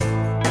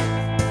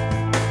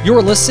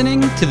You're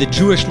listening to the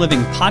Jewish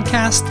Living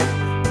Podcast.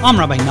 I'm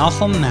Rabbi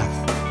Nachum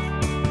Meth.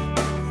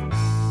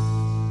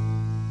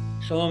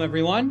 Shalom,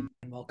 everyone,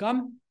 and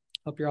welcome.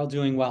 Hope you're all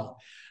doing well.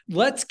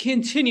 Let's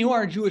continue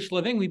our Jewish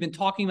living. We've been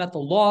talking about the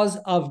laws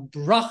of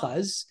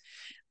brachas,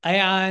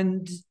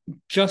 and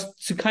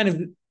just to kind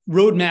of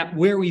roadmap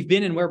where we've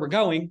been and where we're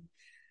going.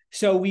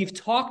 So we've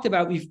talked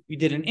about, we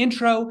did an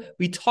intro.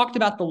 We talked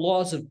about the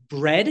laws of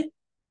bread.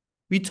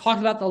 We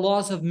talked about the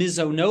laws of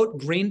mizonot,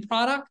 grain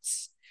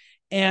products.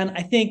 And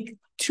I think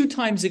 2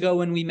 times ago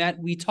when we met,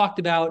 we talked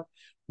about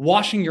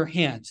washing your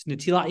hands,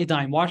 netilat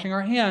yadayim, washing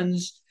our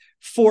hands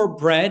for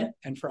bread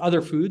and for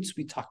other foods.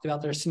 We talked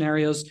about their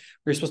scenarios.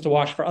 We're supposed to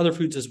wash for other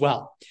foods as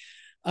well.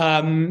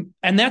 And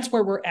that's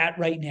where we're at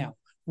right now.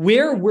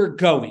 Where we're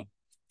going,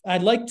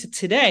 I'd like to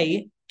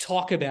today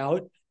talk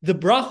about the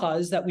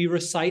brachas that we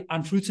recite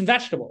on fruits and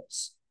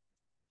vegetables.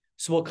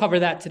 So we'll cover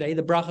that today,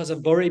 the brachas of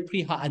borei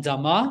pri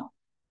ha'adama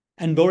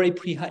and borei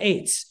pri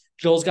ha'etz.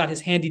 Joel's got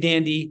his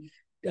handy-dandy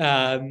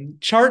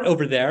chart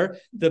over there,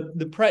 the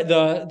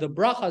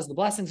brachas, the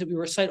blessings that we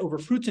recite over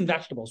fruits and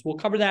vegetables. We'll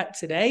cover that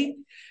today.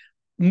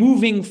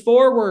 Moving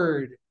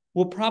forward,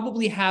 we'll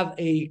probably have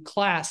a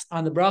class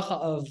on the bracha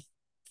of,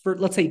 for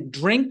let's say,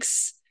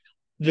 drinks,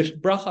 the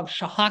bracha of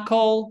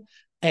shahakol,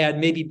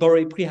 and maybe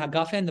borei pri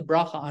hagafen, the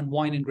bracha on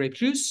wine and grape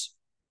juice.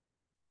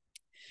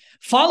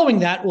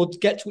 Following that, we'll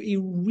get to a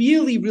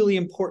really, really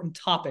important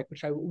topic,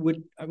 which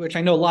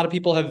I know a lot of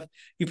people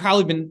you've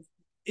probably been.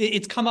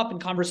 It's come up in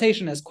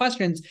conversation as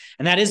questions,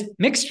 and that is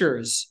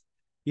mixtures.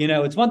 You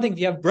know, it's one thing if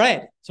you have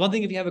bread. It's one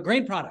thing if you have a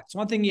grain product. It's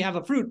one thing you have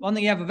a fruit. One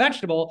thing you have a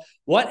vegetable.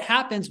 What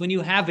happens when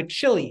you have a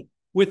chili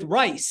with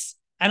rice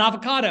and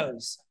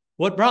avocados?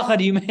 What bracha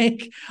do you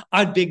make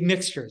on big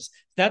mixtures?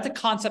 That's a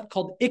concept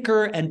called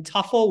ikr and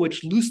tafel,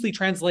 which loosely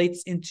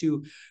translates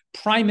into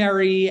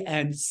primary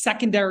and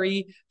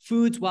secondary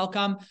foods.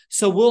 Welcome.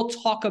 So we'll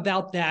talk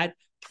about that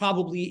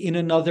probably in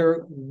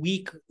another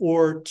week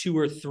or 2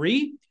 or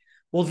 3.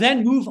 We'll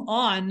then move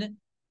on,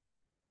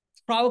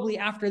 probably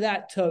after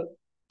that, to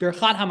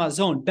birchat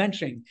hamazon,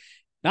 benching.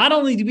 Not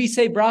only do we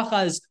say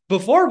brachas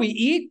before we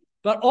eat,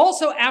 but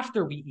also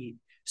after we eat.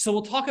 So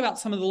we'll talk about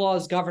some of the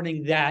laws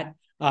governing that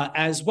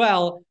as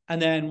well,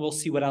 and then we'll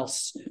see what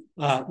else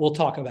we'll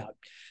talk about.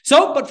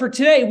 So, but for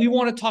today, we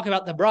want to talk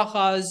about the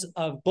brachas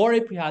of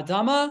borei pri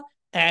ha'adama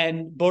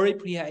and borei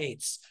pri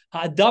ha'etz.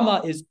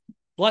 Ha'adama is,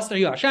 blessed are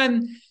you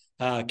Hashem,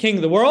 King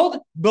of the world,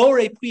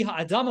 borei pri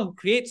ha'adama, who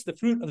creates the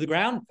fruit of the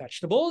ground,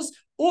 vegetables,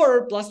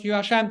 or blessed are you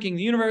Hashem, King of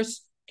the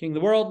universe, King of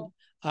the world,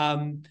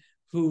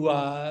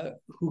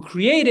 who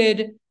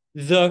created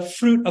the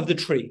fruit of the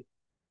tree.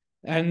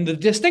 And the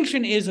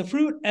distinction is a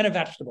fruit and a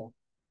vegetable.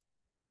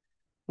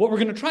 What we're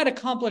going to try to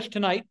accomplish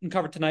tonight and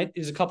cover tonight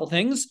is a couple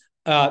things.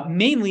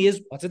 Mainly is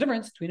what's the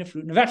difference between a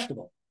fruit and a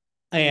vegetable?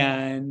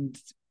 And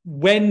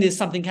when is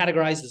something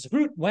categorized as a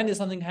fruit? When is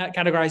something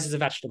categorized as a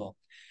vegetable?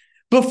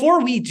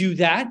 Before we do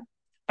that,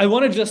 I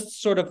want to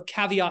just sort of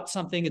caveat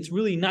something. It's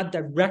really not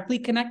directly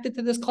connected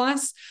to this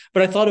class,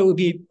 but I thought it would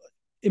be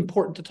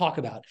important to talk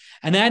about.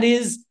 And that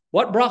is,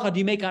 what bracha do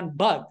you make on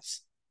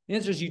bugs? The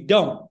answer is you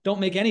don't. Don't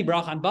make any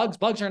bracha on bugs.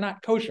 Bugs are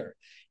not kosher.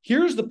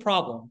 Here's the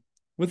problem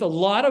with a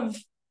lot of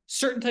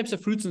certain types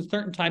of fruits and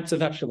certain types of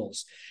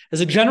vegetables.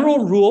 As a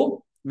general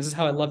rule, this is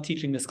how I love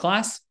teaching this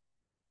class.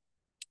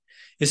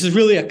 This is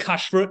really a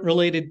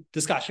kashrut-related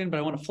discussion, but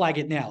I want to flag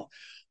it now.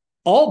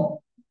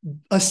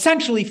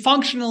 Essentially,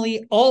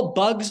 functionally, all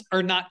bugs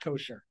are not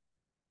kosher.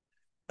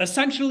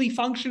 Essentially,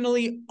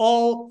 functionally,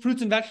 all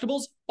fruits and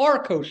vegetables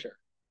are kosher.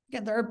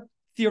 Again, there are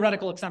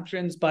theoretical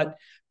exceptions, but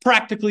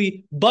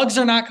practically, bugs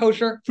are not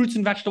kosher. Fruits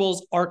and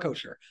vegetables are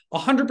kosher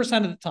 100%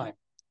 of the time,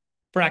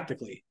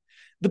 practically.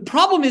 The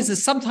problem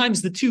is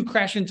sometimes the two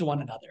crash into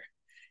one another,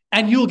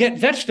 and you'll get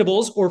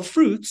vegetables or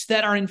fruits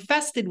that are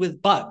infested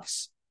with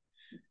bugs.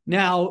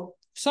 Now,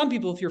 some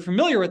people, if you're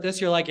familiar with this,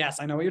 you're like, yes,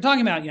 I know what you're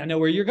talking about. Yeah, I know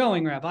where you're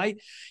going, Rabbi.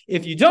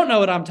 If you don't know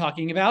what I'm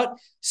talking about,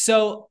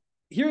 so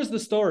here's the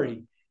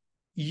story.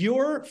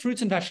 Your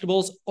fruits and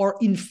vegetables are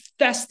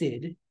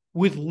infested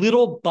with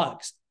little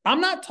bugs. I'm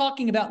not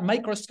talking about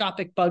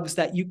microscopic bugs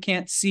that you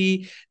can't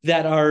see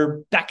that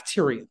are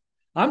bacterial.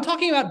 I'm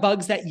talking about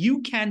bugs that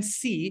you can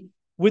see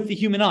with the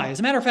human eye.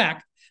 As a matter of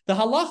fact, the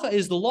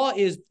law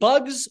is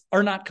bugs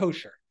are not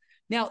kosher.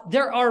 Now,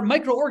 there are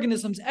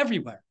microorganisms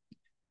everywhere.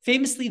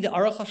 Famously, the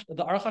Aruch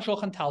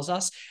HaShulchan tells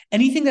us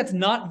anything that's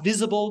not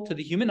visible to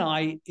the human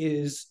eye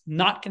is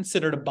not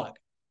considered a bug.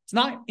 It's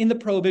not in the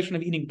prohibition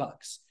of eating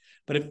bugs.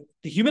 But if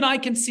the human eye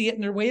can see it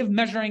and their way of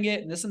measuring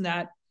it and this and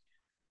that,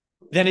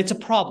 then it's a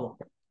problem.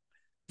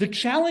 The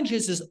challenge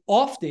is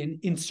often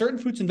in certain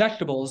fruits and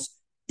vegetables,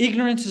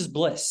 ignorance is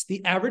bliss.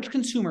 The average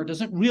consumer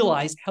doesn't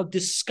realize how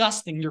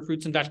disgusting your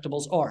fruits and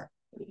vegetables are.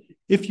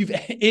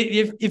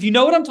 If you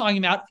know what I'm talking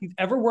about, if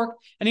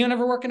anyone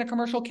ever worked in a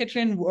commercial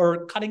kitchen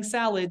or cutting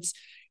salads,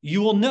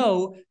 you will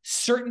know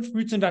certain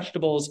fruits and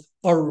vegetables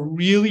are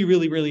really,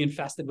 really, really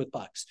infested with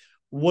bugs.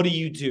 What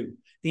do?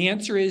 The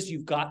answer is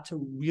you've got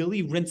to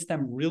really rinse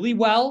them really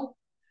well.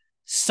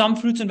 Some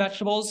fruits and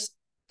vegetables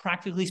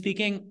practically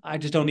speaking, I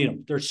just don't need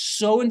them. They're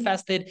so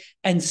infested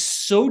and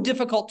so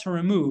difficult to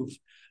remove.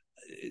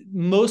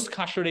 Most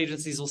kosher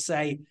agencies will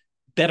say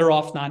better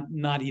off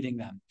not eating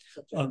them.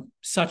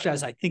 Such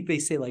as I think they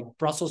say like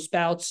Brussels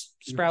sprouts.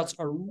 Sprouts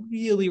are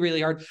really,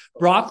 really hard.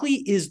 Broccoli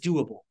is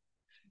doable.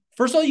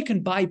 First of all, you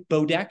can buy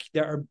Bodek.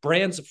 There are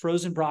brands of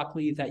frozen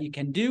broccoli that you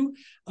can do.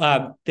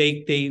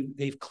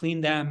 They've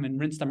cleaned them and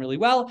rinsed them really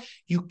well.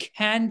 You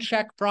can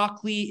check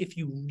broccoli if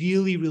you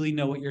really, really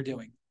know what you're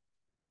doing.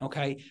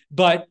 Okay,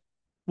 but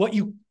what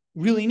you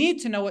really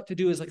need to know what to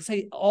do is, like,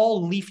 say,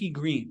 all leafy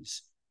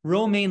greens,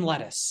 romaine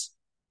lettuce.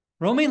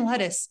 Romaine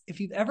lettuce, if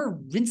you've ever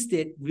rinsed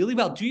it really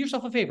well, do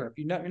yourself a favor. If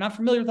you're not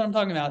familiar with what I'm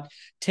talking about,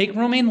 take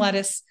romaine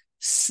lettuce,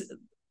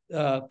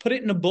 put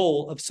it in a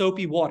bowl of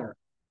soapy water.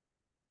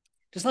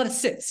 Just let it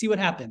sit, see what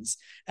happens.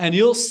 And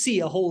you'll see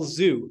a whole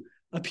zoo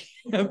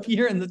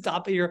appear in the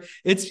top of your,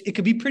 it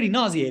could be pretty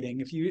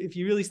nauseating if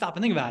you really stop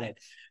and think about it.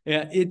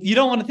 You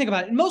don't want to think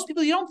about it. And most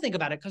people, you don't think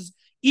about it because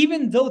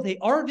even though they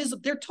are visible,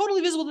 they're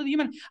totally visible to the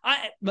human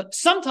eye. But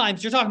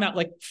sometimes you're talking about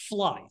like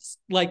flies,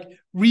 like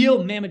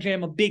real mamma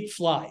jamma big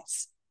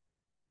flies.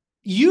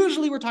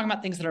 Usually we're talking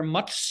about things that are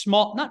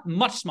not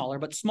much smaller,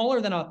 but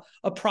smaller than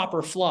a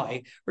proper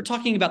fly. We're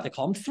talking about, they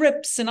call them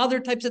thrips and other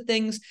types of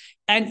things.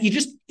 And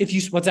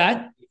what's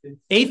that?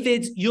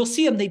 Aphids, you'll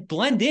see them, they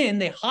blend in,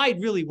 they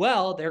hide really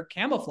well, they're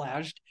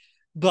camouflaged.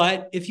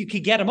 But if you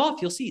could get them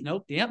off, you'll see,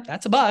 nope, yep,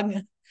 that's a bug.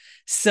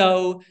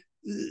 So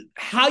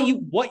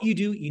what you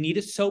do, you need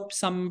to soap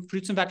some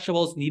fruits and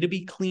vegetables, need to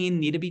be clean,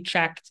 need to be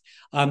checked.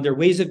 There are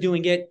ways of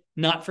doing it,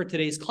 not for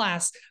today's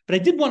class, but I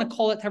did want to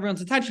call it to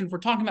everyone's attention. If we're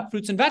talking about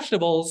fruits and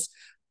vegetables,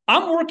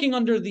 I'm working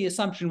under the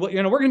assumption, we're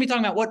going to be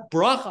talking about what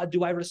bracha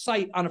do I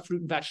recite on a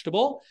fruit and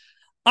vegetable.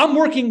 I'm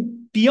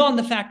working beyond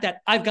the fact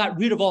that I've got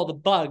rid of all the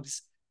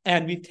bugs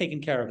and we've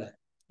taken care of it.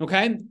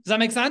 Okay? Does that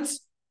make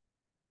sense?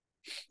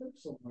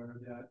 Somewhere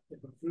that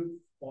if a fruit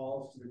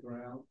falls to the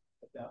ground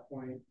at that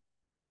point,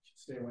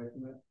 stay away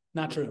from it.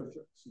 Not true.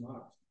 It's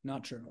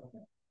not true.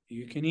 Okay.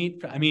 You can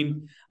eat. I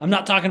mean, I'm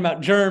not talking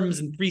about germs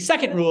and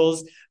 3-second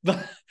rules,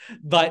 but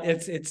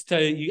it's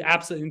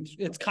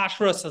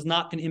kashrus has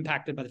not been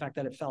impacted by the fact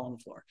that it fell on the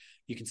floor.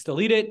 You can still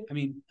eat it. I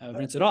mean,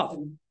 rinse it off.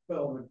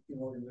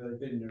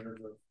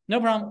 No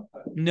problem.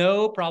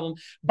 No problem.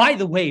 By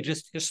the way,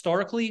 just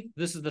historically,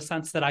 this is the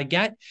sense that I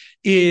get,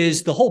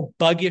 is the whole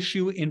bug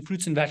issue in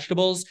fruits and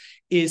vegetables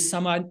is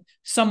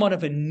somewhat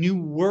of a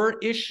newer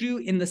issue,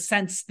 in the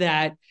sense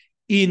that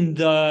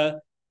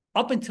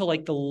up until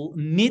like the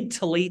mid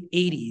to late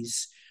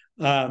 80s,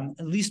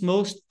 at least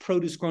most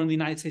produce grown in the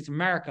United States of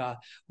America,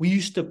 we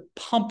used to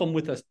pump them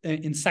with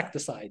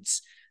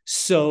insecticides.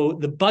 So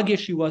the bug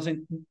issue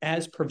wasn't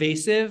as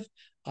pervasive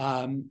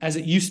as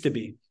it used to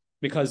be,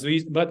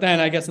 but then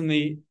I guess in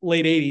the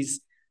late 80s,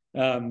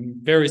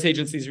 various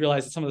agencies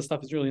realized that some of the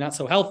stuff is really not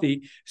so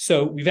healthy.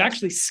 So we've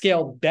actually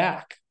scaled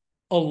back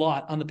a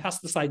lot on the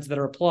pesticides that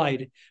are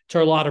applied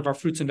to a lot of our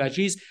fruits and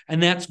veggies.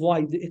 And that's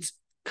why it's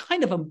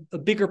kind of a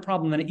bigger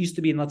problem than it used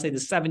to be in, let's say, the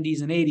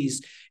 70s and 80s,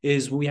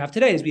 is what we have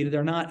today, is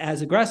they're not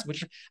as aggressive,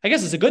 which I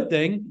guess is a good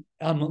thing.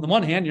 On the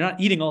one hand, you're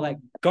not eating all that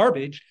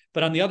garbage,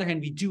 but on the other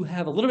hand, we do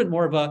have a little bit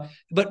more of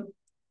but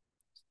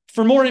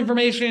for more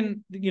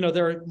information,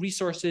 there are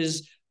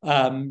resources,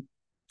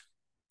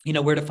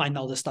 where to find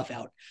all this stuff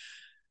out.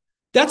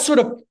 That's sort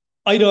of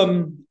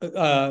item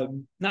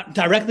not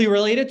directly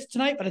related to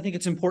tonight, but I think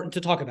it's important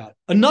to talk about.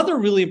 Another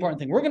really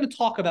important thing we're going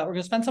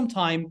to spend some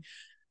time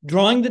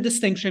drawing the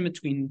distinction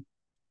between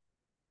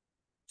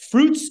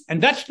fruits and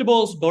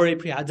vegetables, borei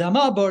pri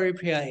adama, borei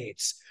pri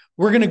ha'etz.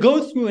 We're going to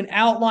go through an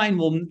outline.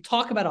 We'll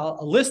talk about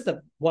a list of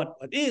what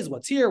is,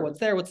 what's here, what's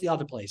there, what's the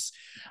other place.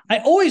 I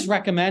always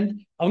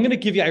recommend, I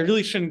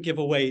really shouldn't give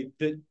away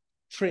the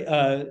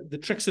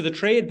tricks of the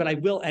trade, but I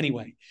will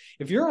anyway.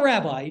 If you're a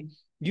rabbi,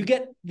 you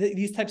get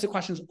these types of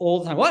questions all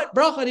the time. What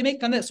bracha do you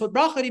make on this? What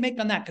bracha do you make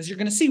on that? Because you're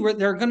going to see where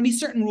there are going to be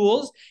certain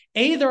rules.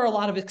 A, there are a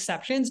lot of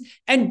exceptions.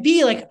 And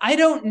B, like, I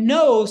don't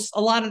know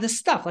a lot of this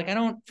stuff. Like,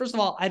 first of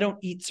all, I don't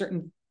eat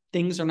certain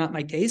things, are not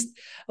my taste.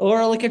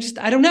 Or like,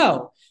 I don't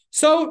know.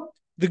 So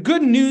the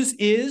good news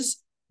is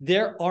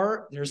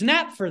there's an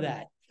app for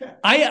that.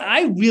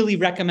 I really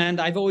recommend,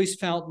 I've always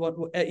found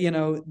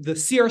the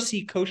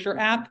CRC kosher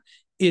app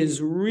is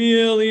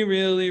really,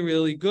 really,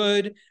 really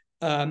good.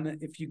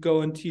 If you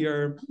go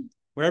into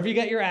wherever you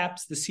get your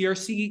apps, the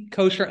CRC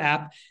kosher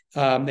app,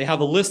 they have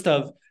a list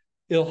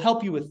it'll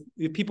help you with,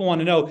 if people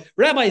want to know,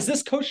 Rabbi, is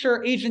this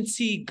kosher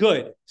agency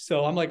good?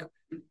 So I'm like,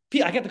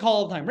 I get the call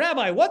all the time,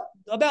 Rabbi, what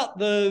about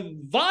the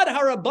Vad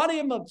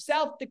Harabanim of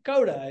South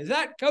Dakota? Is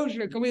that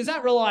kosher? Is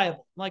that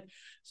reliable? I'm like,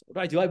 so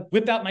what do? I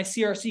whip out my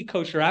CRC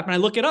kosher app and I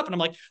look it up and I'm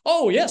like,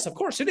 oh yes, of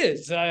course it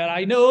is.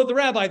 I know the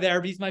rabbi there,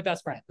 he's my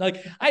best friend.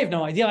 Like, I have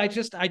no idea. I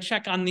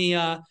check on the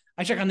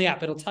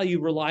app. It'll tell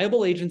you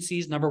reliable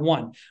agencies, number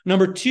one.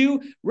 Number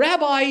two,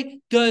 Rabbi,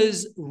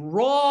 does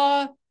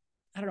raw,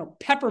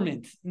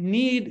 peppermint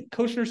need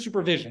kosher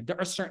supervision? There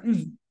are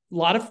a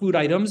lot of food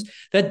items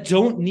that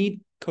don't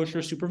need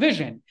kosher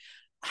supervision.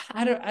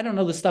 I don't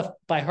know the stuff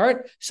by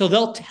heart. So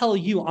they'll tell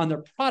you on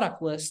their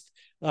product list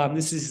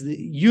This is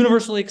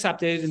universally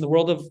accepted in the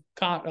world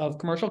of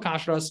commercial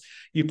kashrus.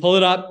 You pull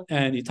it up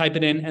and you type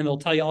it in, and it'll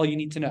tell you all you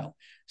need to know.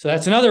 So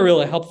that's another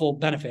really helpful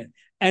benefit.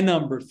 And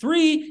number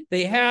 3,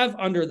 they have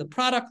under the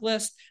product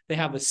list, they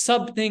have a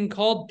sub thing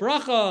called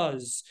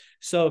brachas.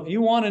 So if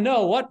you want to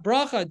know what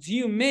bracha do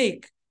you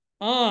make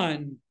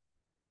on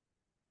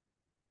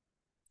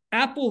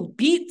apple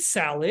beet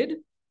salad,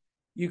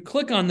 you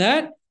click on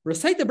that,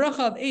 recite the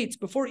bracha of 8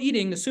 before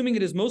eating, assuming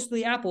it is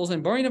mostly apples,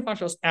 and barin and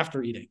fashos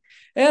after eating.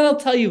 And it'll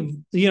tell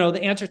you, the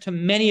answer to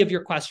many of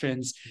your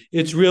questions.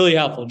 It's really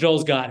helpful.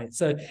 Joel's got it.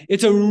 So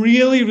it's a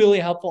really, really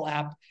helpful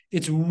app.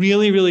 It's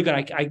really, really good.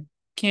 I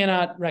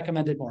cannot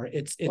recommend it more.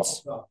 It's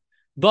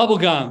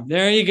bubblegum.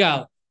 There you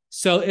go.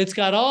 So it's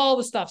got all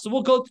the stuff. So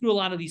we'll go through a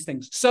lot of these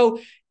things. So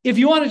if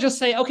you want to just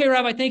say, okay,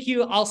 Rabbi, thank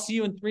you. I'll see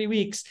you in 3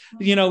 weeks.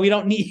 We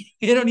don't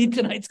need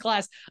tonight's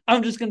class.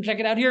 I'm just going to check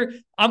it out here.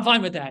 I'm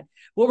fine with that.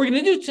 What we're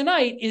going to do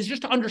tonight is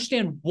just to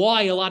understand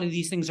why a lot of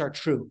these things are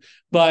true.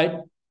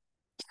 But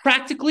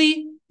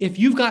practically, if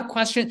you've got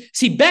questions,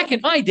 see, back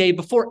in my day,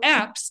 before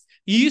apps,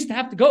 you used to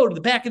have to go to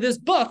the back of this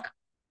book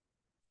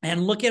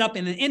and look it up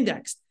in an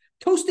index.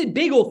 Toasted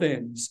bagel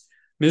thins,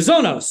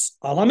 mizonos,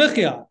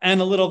 alamichia,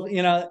 and a little,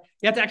 you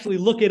have to actually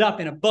look it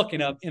up in a book,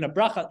 in a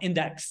bracha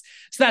index.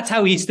 So that's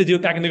how we used to do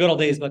it back in the good old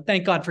days. But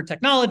thank God for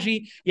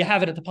technology. You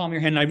have it at the palm of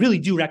your hand, and I really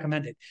do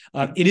recommend it.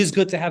 It is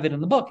good to have it in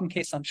the book in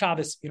case on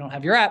Shabbos you don't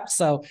have your app.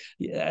 So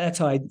that's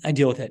how I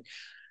deal with it.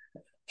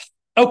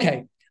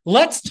 Okay,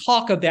 let's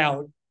talk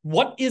about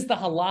what is the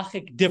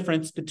halachic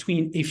difference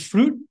between a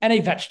fruit and a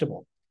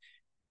vegetable.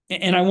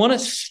 And I want to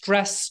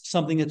stress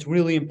something that's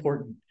really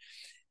important.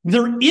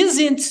 There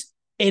isn't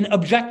an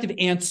objective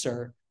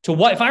answer to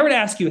what, if I were to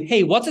ask you,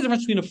 hey, what's the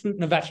difference between a fruit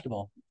and a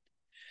vegetable?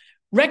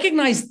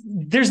 Recognize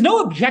there's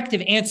no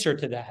objective answer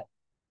to that.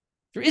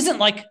 There isn't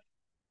like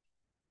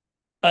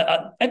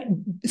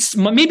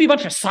maybe a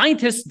bunch of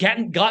scientists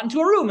got into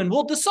a room and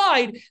we'll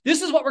decide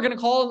this is what we're going to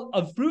call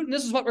a fruit and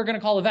this is what we're going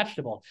to call a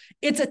vegetable.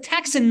 It's a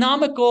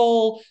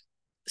taxonomical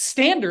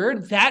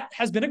standard that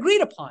has been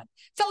agreed upon.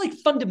 It's not like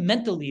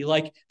fundamentally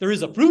like there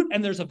is a fruit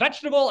and there's a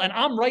vegetable and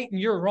I'm right and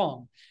you're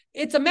wrong.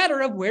 It's a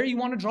matter of where you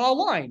want to draw a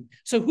line.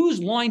 So whose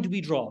line do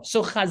we draw?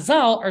 So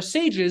Chazal, our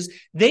sages,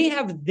 they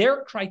have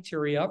their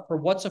criteria for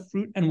what's a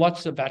fruit and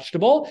what's a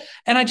vegetable.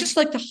 And I just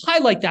like to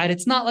highlight that.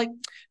 It's not like,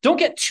 don't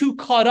get too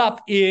caught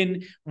up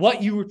in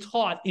what you were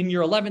taught in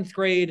your 11th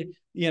grade,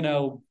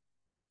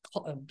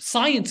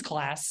 science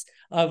class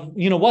of,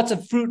 what's a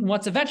fruit and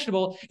what's a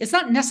vegetable. It's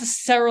not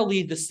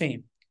necessarily the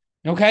same.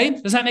 Okay?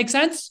 Does that make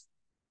sense?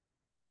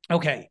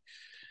 Okay.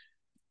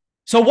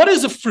 So what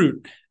is a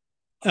fruit?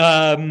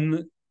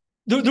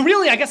 The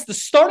really, I guess, the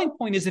starting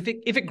point is if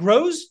it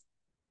grows,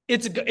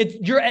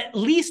 you're at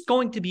least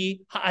going to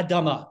be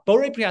ha'adama,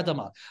 borei pri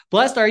adama.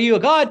 Blessed are you, a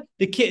God,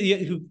 the king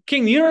of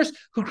the universe,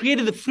 who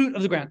created the fruit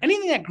of the ground.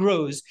 Anything that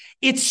grows,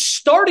 its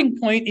starting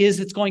point is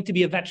it's going to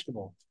be a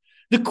vegetable.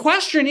 The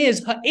question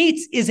is,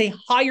 ha'etz is a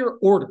higher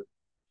order.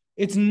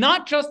 It's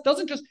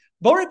doesn't just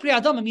borei pri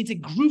adama means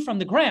it grew from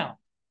the ground.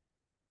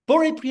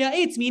 Borei pri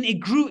ha'etz mean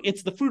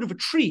it's the fruit of a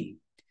tree.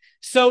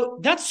 So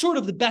that's sort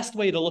of the best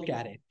way to look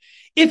at it.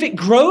 If it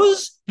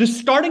grows, the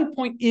starting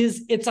point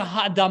is it's a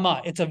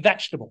ha'adama, it's a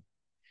vegetable.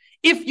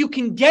 If you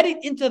can get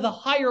it into the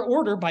higher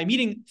order by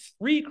meeting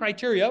 3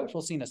 criteria, which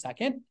we'll see in a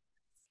second,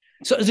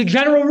 so as a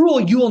general rule,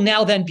 you will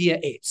now then be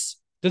at 8.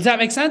 Does that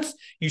make sense?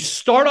 You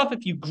start off,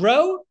 if you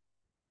grow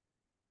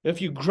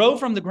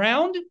from the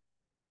ground,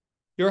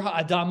 you're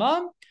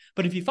ha'adama.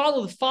 But if you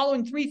follow the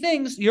following 3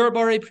 things, you're a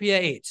borei pri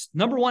ha'etz.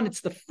 Number 1,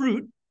 it's the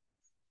fruit,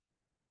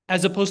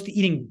 as opposed to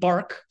eating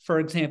bark, for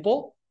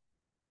example.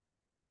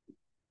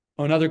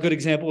 Another good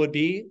example would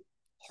be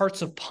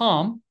hearts of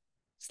palm.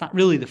 It's not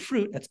really the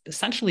fruit. That's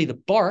essentially the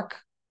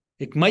bark.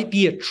 It might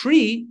be a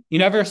tree. You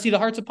never see the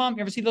hearts of palm?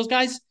 You ever see those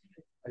guys?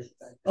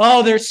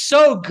 Oh, they're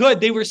so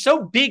good. They were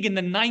so big in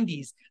the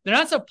 90s. They're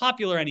not so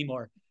popular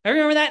anymore. I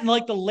remember that in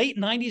like the late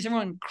 90s,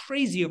 everyone went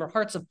crazy over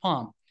hearts of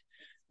palm.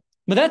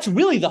 But that's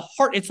really the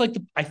heart. It's like,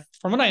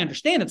 from what I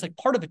understand, it's like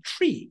part of a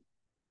tree.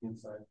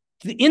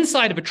 The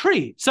inside of a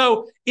tree.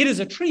 So it is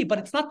a tree, but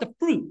it's not the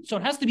fruit. So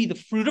it has to be the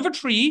fruit of a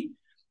tree.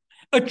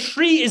 A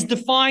tree is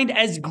defined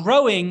as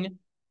growing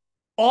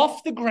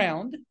off the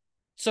ground.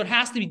 So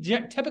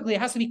typically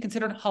it has to be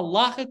considered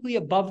halachically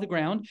above the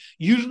ground.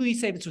 Usually we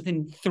say it's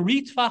within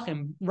 3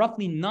 tfachim,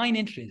 roughly 9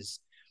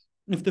 inches.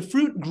 If the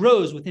fruit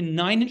grows within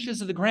 9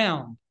 inches of the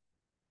ground,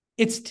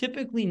 it's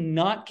typically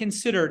not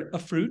considered a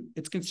fruit.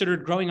 It's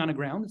considered growing on a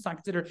ground. It's not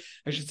considered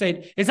a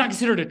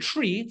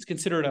tree. It's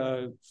considered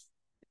a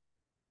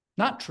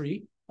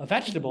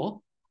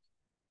vegetable.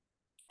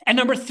 And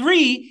number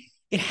 3,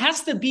 it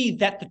has to be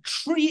that the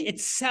tree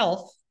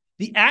itself,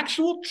 the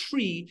actual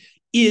tree,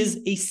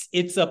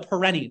 it's a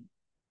perennial.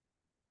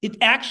 It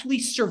actually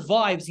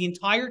survives. The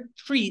entire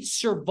tree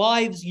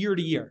survives year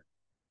to year.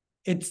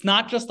 It's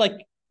not just like,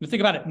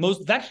 think about it,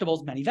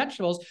 many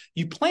vegetables,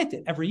 you plant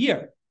it every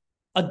year.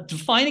 A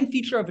defining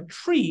feature of a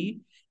tree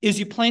is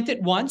you plant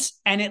it once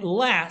and it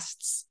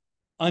lasts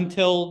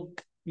until,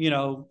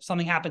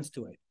 something happens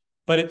to it.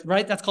 but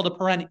that's called a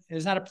perennial.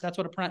 That's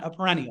what a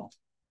perennial.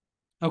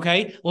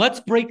 Okay, let's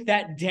break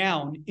that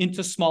down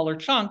into smaller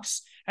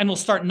chunks, and we'll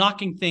start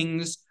knocking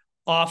things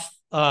off.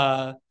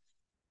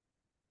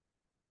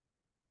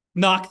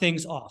 Knock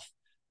things off.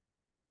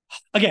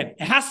 Again,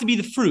 it has to be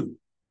the fruit.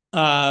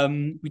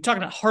 We talk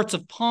about hearts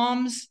of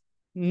palms,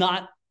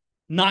 not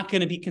going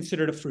to be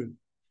considered a fruit.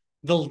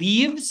 The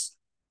leaves.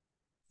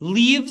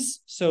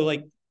 So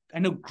like I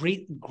know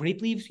grape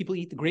leaves. People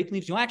eat the grape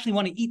leaves. You don't actually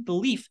want to eat the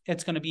leaf.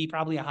 It's going to be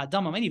probably a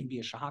hadama, might even be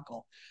a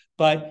shahakal,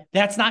 but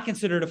that's not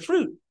considered a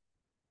fruit.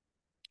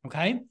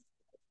 Okay.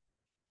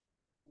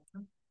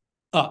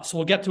 So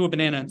we'll get to a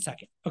banana in a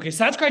second. Okay,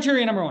 so that's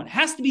criteria number one. It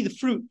has to be the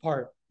fruit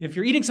part. If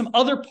you're eating some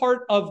other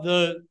part of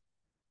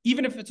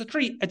even if it's a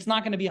tree, it's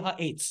not going to be a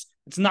ha'etz.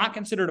 It's not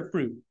considered a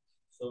fruit.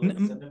 So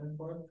cinnamon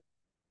bark?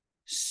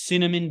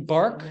 Cinnamon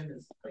bark? Cinnamon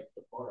is like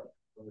the bark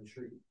of a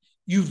tree.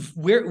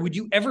 Would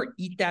you ever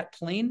eat that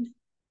plain?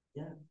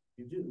 Yeah,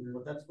 you do.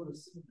 But that's what a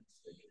cinnamon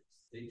stick is.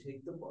 They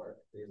take the bark,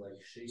 they like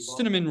shave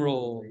cinnamon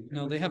roll.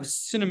 No, they have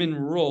cinnamon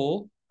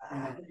roll.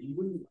 You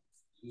wouldn't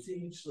to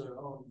each their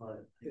own,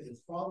 but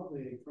it's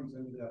probably it comes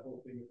into that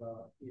whole thing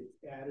about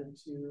it's added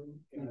to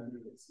and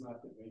it's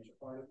not the major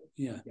part of it.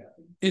 Yeah.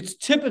 It's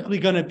typically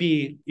going to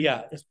be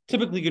a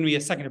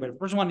secondary. But if a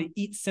person wanted to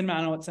eat cinnamon, I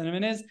don't know what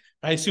cinnamon is.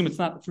 I assume it's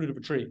not the fruit of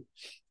a tree.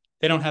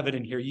 They don't have it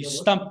in here. You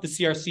stumped the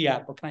CRC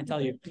app. What can I tell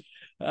you?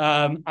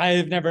 I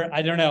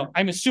don't know.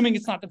 I'm assuming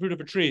it's not the fruit of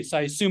a tree. So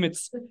I assume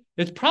it's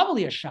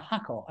probably a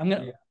shahakal.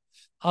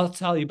 I'll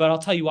tell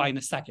you why in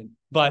a second.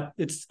 But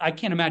I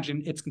can't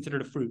imagine it's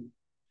considered a fruit.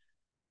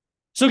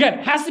 So again,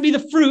 it has to be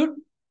the fruit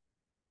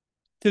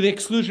to the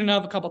exclusion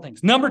of a couple of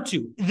things. Number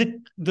two,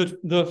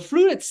 the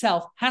fruit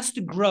itself has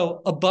to grow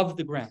above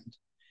the ground.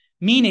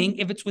 Meaning,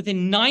 if it's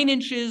within 9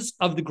 inches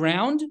of the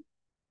ground,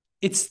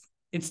 it's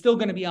still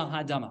going to be al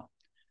hadama.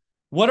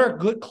 What are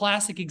good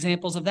classic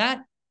examples of that?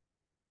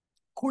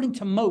 According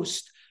to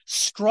most,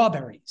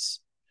 strawberries.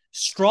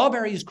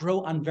 Strawberries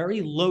grow on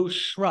very low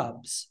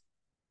shrubs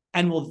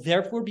and will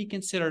therefore be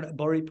considered a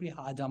bori pri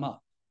ha'adama,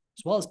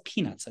 as well as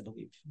peanuts, I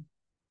believe.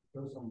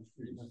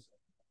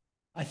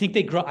 I think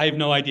they grow. I have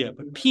no idea,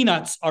 but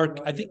peanuts are.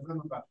 I think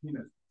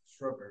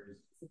strawberries.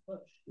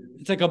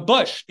 It's like a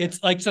bush. It's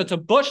a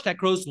bush that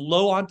grows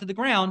low onto the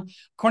ground.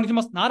 According to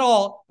most, not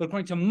all, but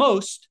according to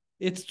most,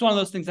 it's one of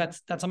those things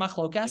that's a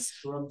machlokas.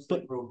 Shrubs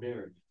that grow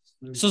berries.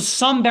 So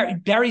some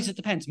berries, it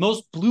depends.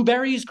 Most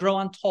blueberries grow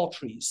on tall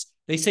trees.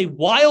 They say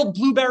wild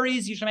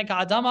blueberries you should make a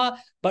adama,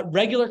 but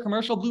regular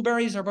commercial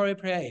blueberries are bori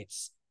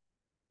priates.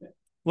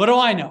 What do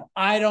I know?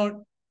 I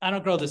don't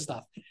grow this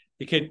stuff.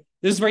 This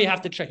is where you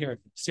have to check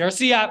here.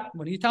 CRC app.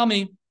 What do you tell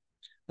me?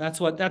 That's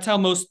how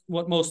most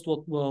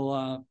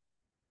will.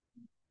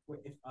 Wait,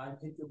 if I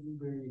take a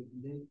blueberry and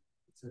eat it,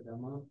 it's a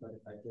dama. But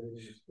if I get it in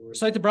the store,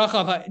 so like the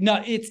bracha.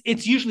 No,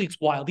 it's usually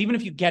wild. Even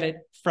if you get it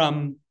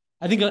from,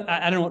 I think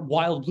I don't know what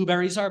wild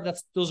blueberries are. But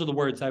those are the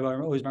words I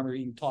always remember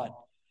being taught.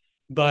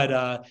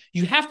 But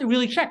you have to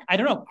really check. I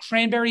don't know.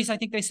 Cranberries, I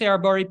think they say are a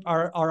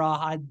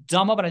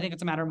hadama, but I think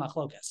it's a matter of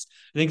machlokas.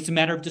 I think it's a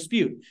matter of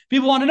dispute.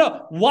 People want to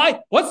know why.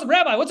 What's a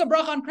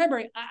bracha on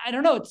cranberry? I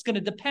don't know. It's going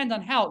to depend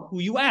on who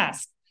you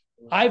ask.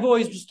 I've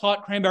always just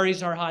taught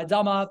cranberries are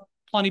hadama.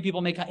 Plenty of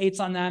people make ha'etz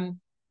on them.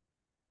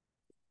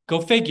 Go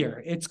figure.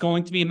 It's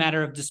going to be a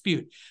matter of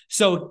dispute.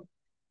 So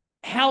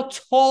how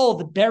tall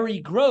the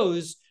berry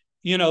grows,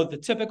 the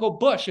typical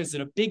bush. Is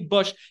it a big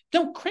bush?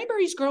 Don't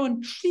cranberries grow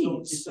in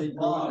trees? So it's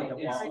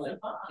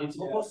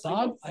almost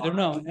like I don't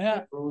know. Yeah.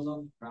 It grows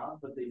on the ground,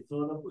 but they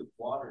fill it up with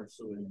water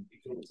so it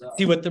goes up.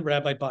 See what the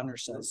Rabbi Butner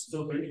says.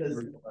 So because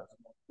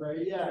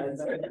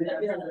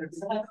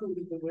exactly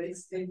the way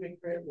statement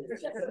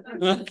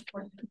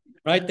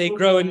right? They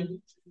grow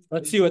in.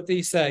 Let's see what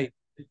they say.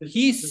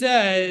 He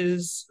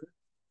says.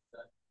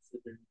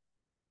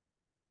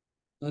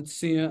 Let's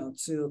see.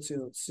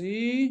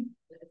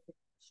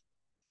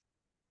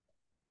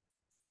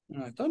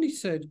 I thought he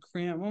said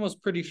cram. I'm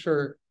almost pretty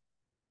sure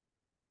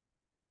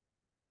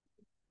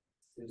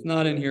it's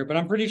not in here, but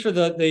I'm pretty sure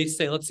that they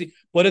say. Let's see.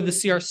 What did the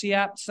CRC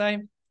app say?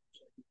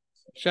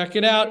 Check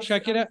it out.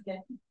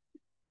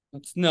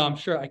 I'm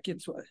sure I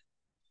get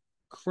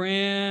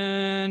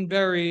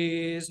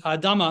cranberries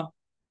hadama.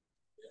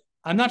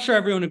 I'm not sure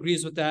everyone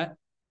agrees with that.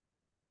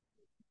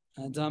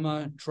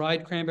 Hadama,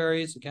 dried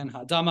cranberries, again,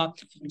 hadama.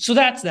 So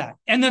that's that.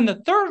 And then the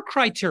third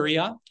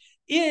criteria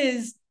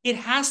is it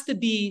has to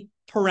be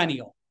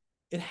perennial.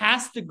 It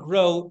has to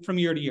grow from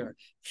year to year.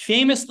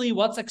 Famously,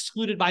 what's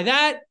excluded by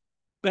that?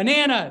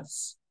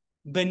 Bananas.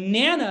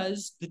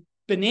 The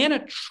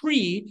banana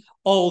tree,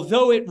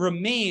 although it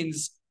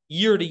remains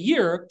year to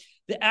year,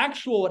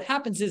 what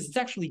happens is it's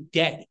actually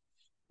dead.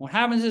 What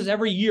happens is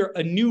every year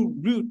a new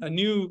root, a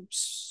new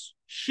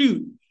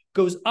shoot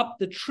goes up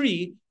the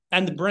tree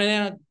and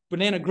the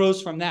banana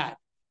grows from that.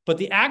 But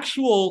the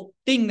actual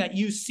thing that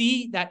you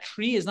see, that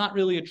tree, is not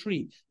really a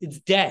tree. It's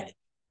dead.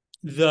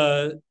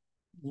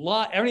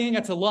 Everything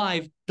that's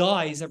alive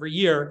dies every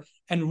year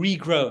and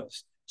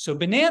regrows. So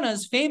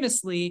bananas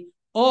famously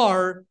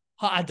are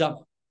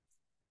ha'adama.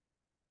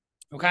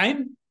 Okay?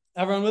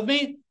 Everyone with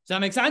me? Does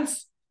that make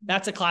sense?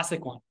 That's a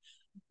classic one.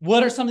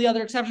 What are some of the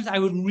other exceptions? I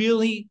would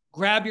really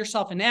grab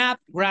yourself an app,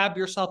 grab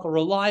yourself a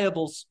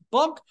reliable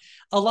book.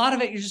 A lot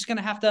of it, you're just going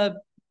to have to,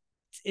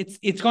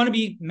 it's going to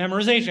be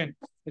memorization.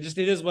 It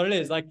is what it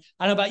is. Like,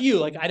 I don't know about you.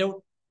 Like, I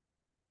don't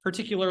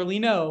particularly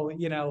know,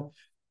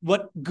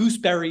 what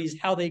gooseberries,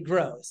 how they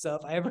grow. So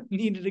if I ever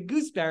needed a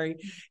gooseberry,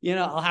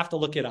 I'll have to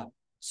look it up.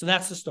 So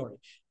that's the story.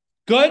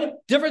 Good.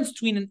 Difference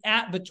between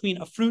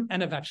between a fruit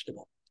and a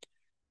vegetable.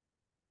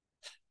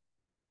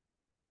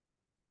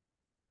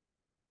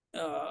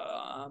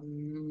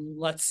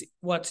 Let's see.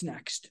 What's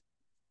next?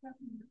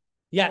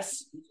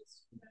 Yes.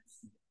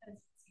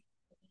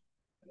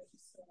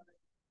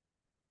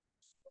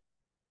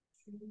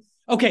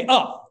 Okay.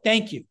 Oh,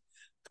 thank you.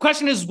 The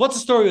question is, what's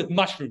the story with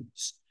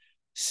mushrooms?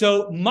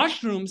 So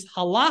mushrooms,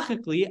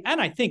 halachically,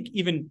 and I think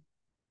even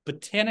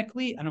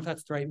botanically, I don't know if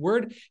that's the right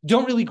word,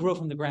 don't really grow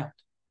from the ground.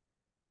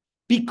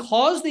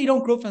 Because they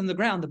don't grow from the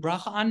ground, the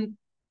bracha on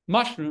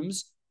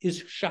mushrooms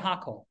is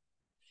shahakol.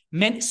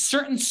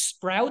 Certain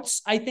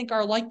sprouts, I think,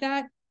 are like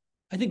that.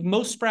 I think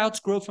most sprouts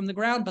grow from the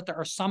ground, but there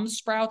are some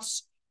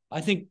sprouts,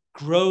 I think,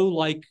 grow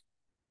like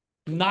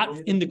not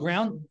in the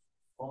ground.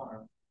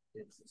 Farm,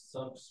 it's a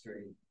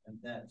substrate, and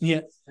that's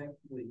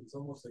technically it's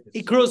almost like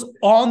it grows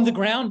on the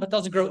ground, but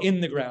doesn't grow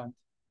in the ground.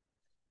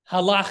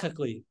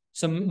 Halachically.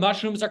 So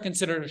mushrooms are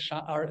considered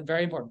are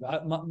very important.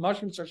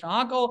 Mushrooms are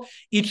shahakol.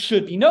 It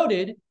should be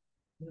noted,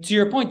 to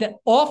your point, that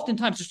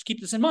oftentimes, just keep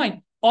this in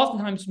mind,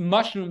 oftentimes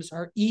mushrooms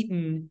are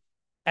eaten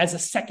as a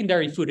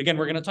secondary food. Again,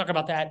 we're going to talk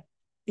about that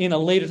in a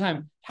later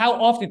time. How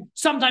often?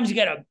 Sometimes you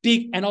get a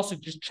big, and also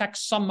just check,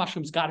 some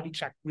mushrooms got to be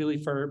checked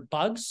really for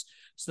bugs.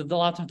 So a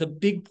lot of times the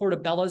big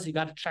portobellas, you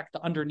got to check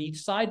the underneath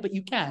side, but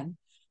you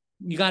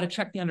got to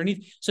check the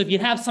underneath. So if you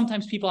have,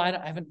 sometimes people,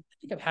 I think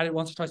I've had it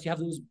once or twice, you have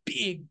those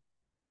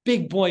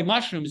big boy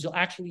mushrooms, you'll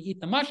actually eat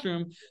the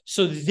mushroom.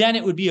 So then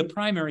it would be a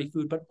primary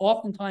food, but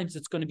oftentimes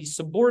it's going to be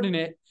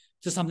subordinate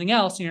to something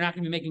else, and you're not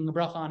going to be making a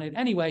bracha on it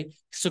anyway.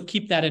 So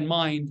keep that in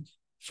mind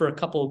for a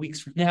couple of weeks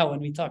from now when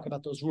we talk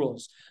about those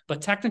rules.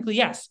 But technically,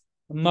 yes,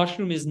 a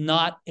mushroom is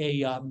not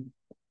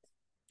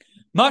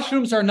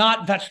mushrooms are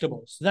not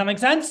vegetables. Does that make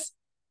sense?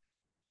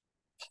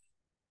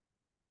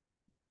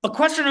 A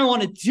question I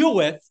want to deal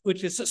with,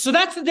 which is, so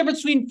that's the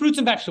difference between fruits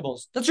and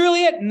vegetables. That's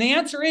really it. And the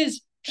answer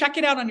is, check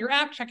it out on your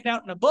app, check it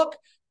out in a book.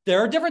 There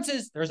are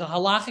differences. There's a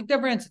halachic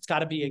difference. It's got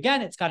to be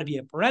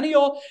a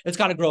perennial. It's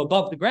got to grow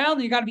above the ground.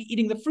 And you got to be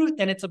eating the fruit.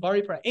 Then it's a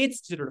bari pra. It's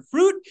considered a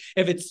fruit.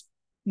 If it's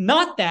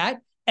not that,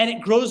 and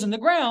it grows in the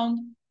ground,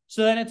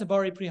 so then it's a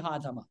bari pri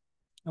ha'adama.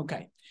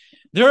 Okay.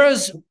 There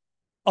is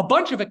a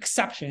bunch of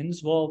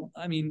exceptions. Well,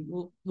 I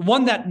mean,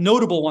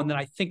 notable one that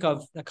I think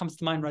of that comes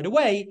to mind right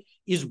away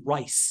is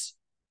rice.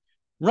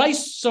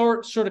 Rice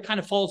sort of kind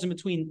of falls in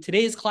between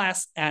today's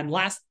class and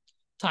last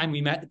time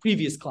we met, the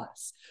previous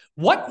class.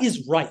 What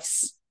is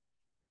rice?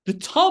 The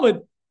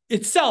Talmud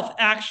itself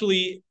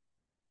actually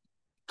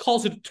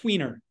calls it a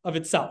tweener of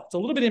itself. It's a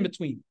little bit in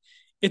between.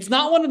 It's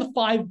not one of the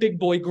 5 big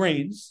boy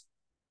grains,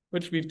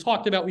 which we've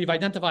talked about. We've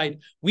identified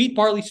wheat,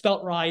 barley,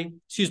 spelt, rye,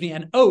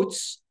 and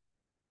oats.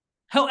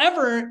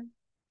 However,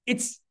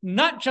 it's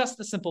not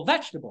just a simple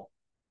vegetable.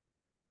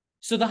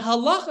 So the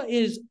halacha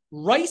is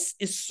rice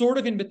is sort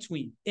of in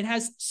between. It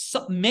has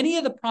many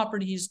of the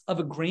properties of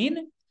a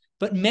grain,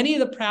 but many of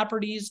the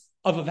properties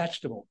of a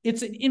vegetable.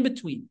 It's an in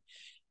between.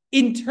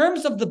 In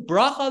terms of the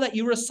bracha that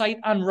you recite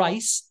on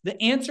rice, the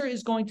answer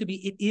is going to be,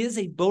 it is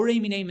a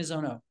borei minei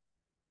mizono.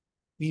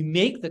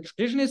 The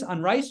tradition is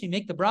on rice, we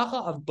make the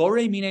bracha of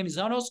borei minei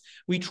mizonos.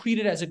 We treat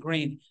it as a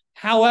grain.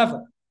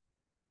 However,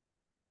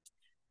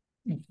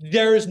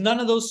 there's none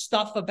of those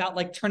stuff about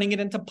like turning it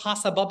into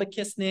pasa baba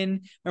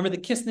kisnin. Remember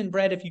the kisnin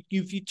bread? If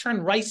you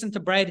turn rice into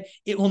bread,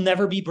 it will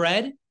never be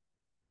bread.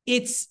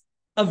 It's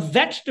a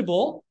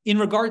vegetable in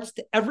regards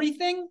to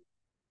everything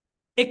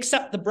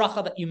except the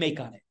bracha that you make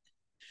on it.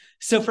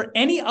 So for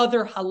any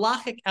other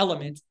halachic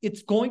element,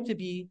 it's going to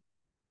be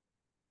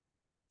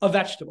a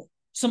vegetable.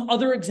 Some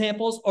other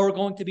examples are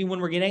going to be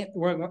when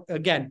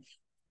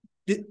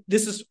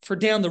this is for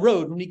down the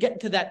road. When we get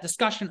into that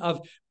discussion of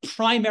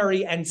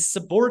primary and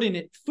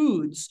subordinate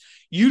foods,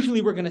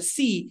 usually we're going to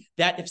see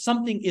that if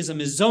something is a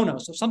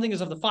mizonos, so if something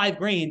is of the 5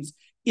 grains,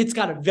 it's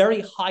got a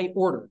very high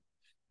order.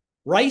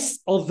 Rice,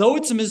 although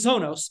it's a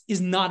mizonos, is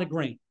not a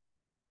grain.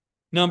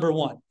 Number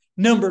 1.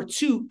 Number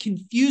 2,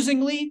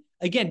 confusingly,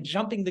 again,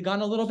 jumping the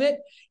gun a little bit,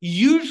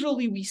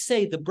 usually we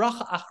say the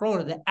bracha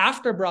achrona, the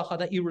after bracha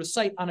that you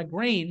recite on a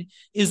grain,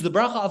 is the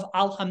bracha of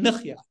al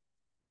hamichya.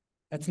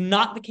 That's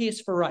not the case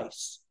for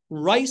rice.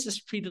 Rice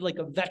is treated like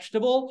a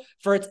vegetable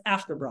for its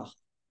after bracha.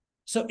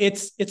 So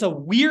it's a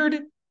weird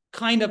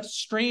kind of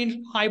strange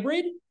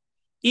hybrid.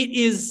 It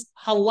is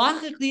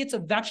halachically, it's a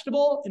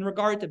vegetable in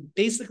regard to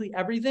basically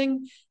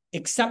everything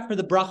except for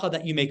the bracha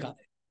that you make on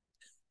it.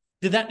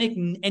 Did that make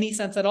any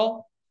sense at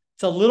all?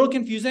 It's a little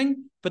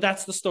confusing, but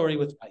that's the story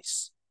with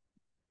rice.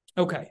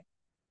 Okay.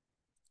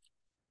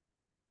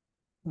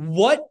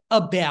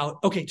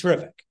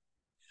 Terrific.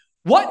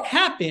 What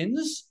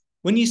happens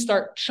when you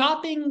start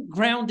chopping,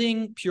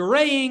 grounding,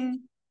 pureeing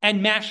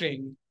and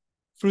mashing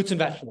fruits and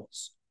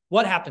vegetables.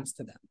 What happens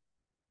to them?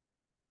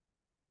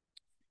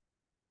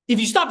 If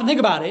you stop and think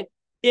about it,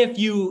 if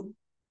you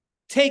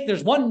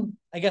there's one,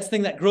 I guess,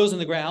 thing that grows in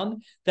the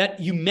ground that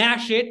you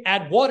mash it,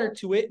 add water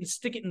to it, and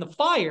stick it in the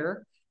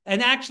fire,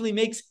 and actually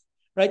makes,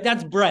 right,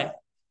 that's bread.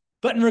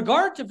 But in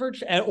regard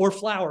to or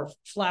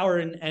flour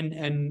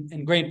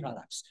and grain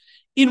products,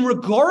 in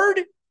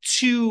regard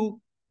to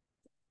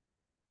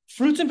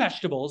fruits and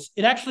vegetables,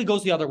 it actually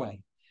goes the other way.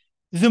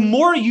 The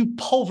more you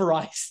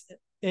pulverize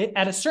it,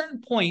 at a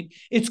certain point,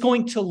 it's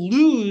going to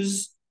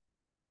lose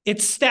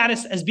its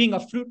status as being a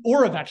fruit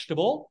or a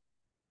vegetable.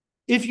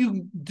 If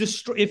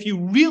you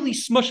really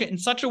smush it in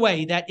such a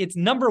way that it's,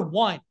 number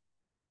one,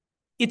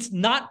 it's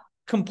not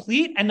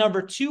complete, and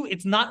number two,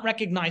 it's not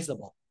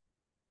recognizable.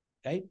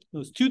 Okay,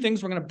 those two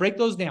things, we're going to break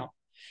those down.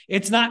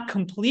 It's not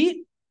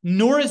complete,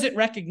 nor is it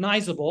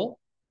recognizable.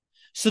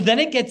 So then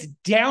it gets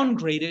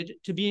downgraded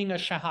to being a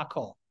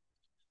shahakol.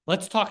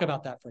 Let's talk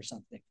about that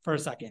for a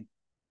second.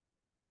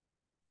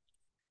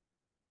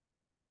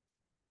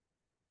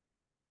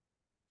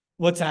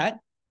 What's that?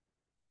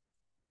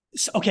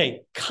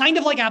 Okay, kind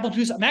of like apple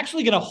juice. I'm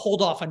actually going to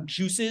hold off on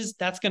juices.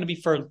 That's going to be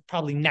for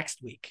probably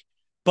next week.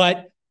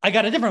 But I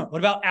got a different one. What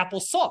about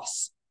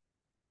applesauce?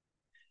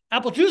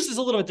 Apple juice is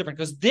a little bit different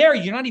because there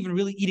you're not even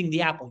really eating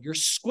the apple. You're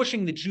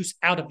squishing the juice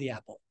out of the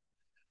apple.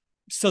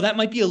 So that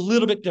might be a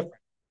little bit different.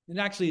 It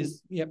actually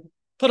is,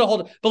 put a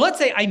hold. But let's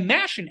say I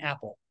mash an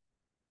apple.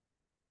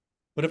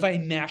 What if I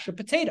mash a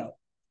potato?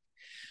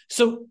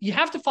 So you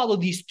have to follow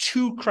these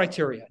two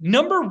criteria.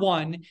 Number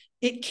one,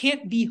 it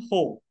can't be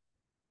whole.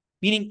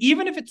 Meaning,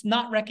 even if it's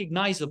not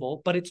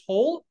recognizable, but it's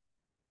whole,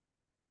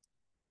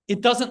 it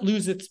doesn't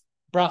lose its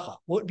bracha.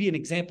 What would be an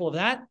example of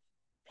that?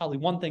 Probably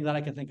one thing that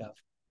I can think of.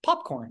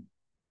 Popcorn.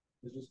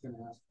 I was just going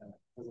to ask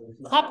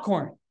that.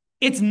 Popcorn.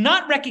 It's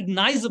not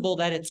recognizable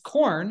that it's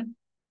corn,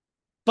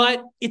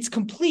 but it's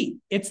complete.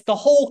 It's the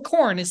whole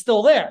corn is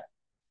still there.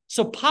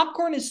 So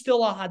popcorn is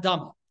still a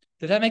hadama.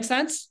 Did that make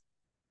sense?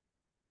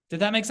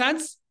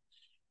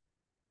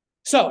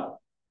 So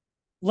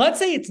let's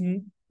say it's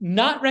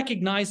not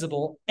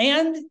recognizable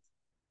and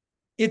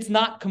it's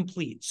not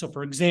complete. So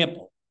for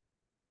example,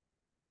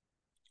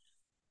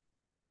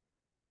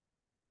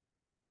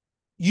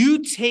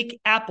 you take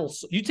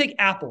apples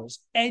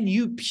and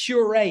you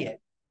puree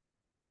it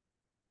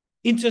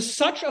into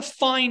such a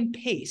fine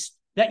paste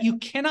that you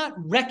cannot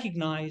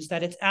recognize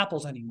that it's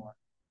apples anymore.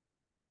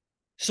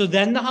 So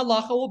then the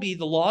halacha will be,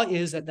 the law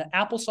is that the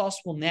applesauce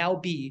will now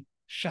be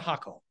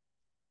shahakol.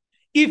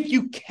 If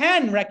you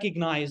can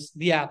recognize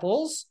the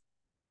apples,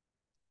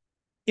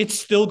 it's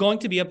still going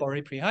to be a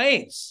bari pri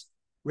ha'etz.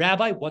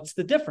 Rabbi, what's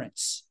the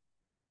difference?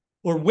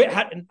 Or we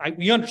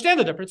understand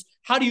the difference.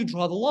 How do you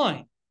draw the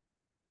line?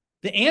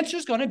 The answer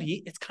is going to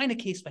be, it's kind of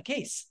case by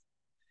case.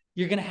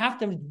 You're going to have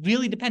to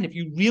really depend. If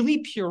you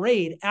really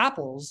pureed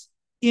apples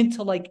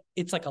into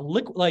it's like a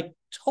liquid, like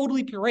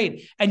totally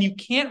pureed, and you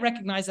can't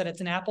recognize that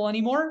it's an apple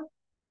anymore,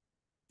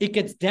 it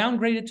gets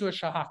downgraded to a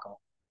shahakol.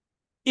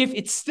 If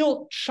it's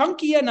still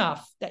chunky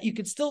enough that you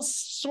could still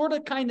sort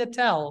of kind of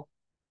tell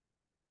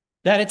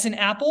that it's an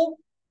apple,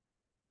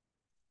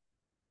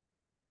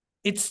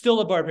 it's still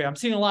a barbarian. I'm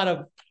seeing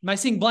am I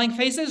seeing blank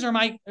faces, or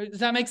does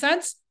that make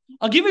sense?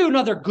 I'll give you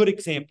another good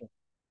example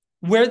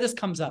where this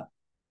comes up.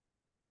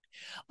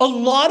 A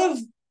lot of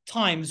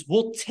times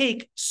we'll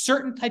take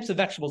certain types of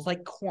vegetables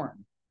like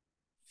corn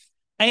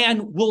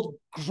and we'll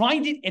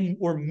grind it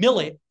or mill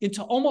it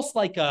into almost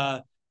like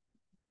I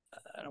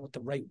don't know what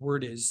the right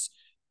word is,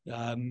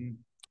 a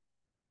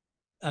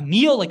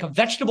meal, like a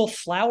vegetable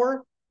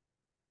flour,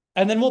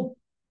 and then we'll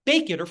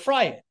bake it or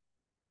fry it.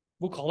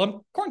 We'll call them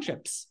corn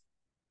chips.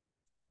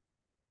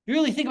 You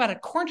really think about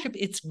it, corn chip,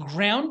 it's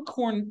ground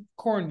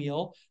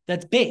cornmeal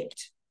that's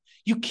baked.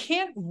 You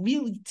can't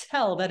really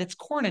tell that it's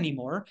corn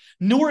anymore,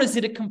 nor is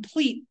it a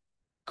complete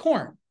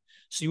corn.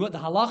 So you want the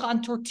halacha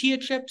on tortilla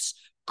chips,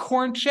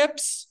 corn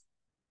chips,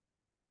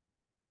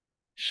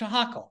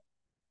 shahakol.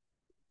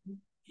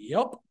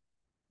 Yep.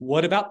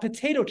 What about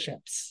potato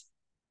chips?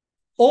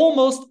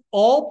 Almost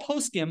all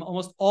poskim,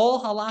 almost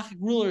all halachic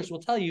rulers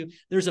will tell you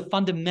there's a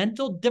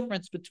fundamental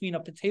difference between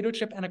a potato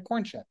chip and a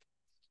corn chip.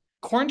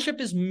 Corn chip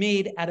is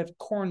made out of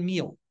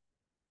cornmeal.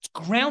 It's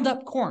ground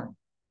up corn.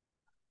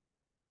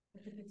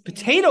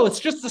 Potato, it's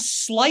just a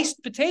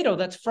sliced potato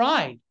that's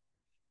fried.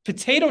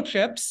 Potato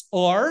chips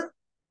are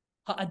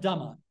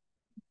ha'adama.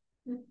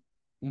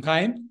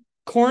 Okay?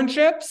 Corn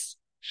chips,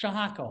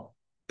 shahakol.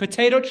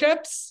 Potato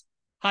chips,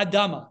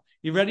 ha'adama.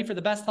 You ready for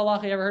the best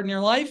halacha you ever heard in your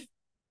life?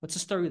 What's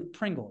the story with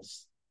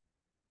Pringles?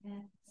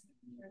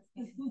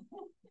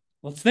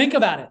 Let's think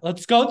about it.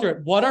 Let's go through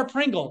it. What are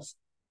Pringles?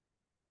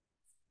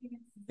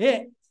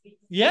 Yeah,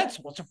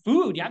 it's a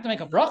food. You have to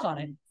make a bracha on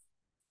it.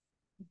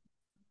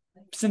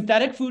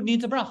 Synthetic food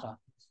needs a bracha.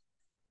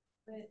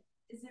 But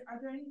are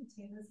there any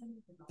potatoes in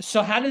it?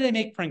 So how do they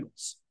make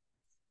Pringles?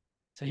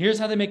 So here's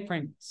how they make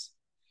Pringles.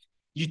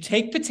 You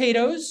take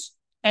potatoes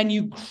and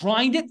you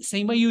grind it the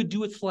same way you would do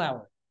with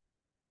flour,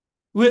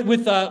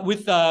 with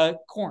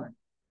corn.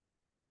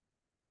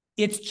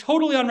 It's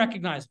totally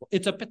unrecognizable.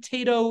 It's a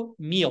potato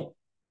meal.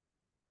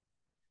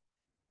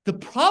 The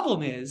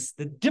problem is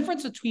the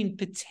difference between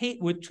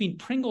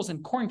Pringles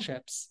and corn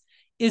chips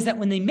is that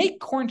when they make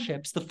corn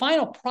chips, the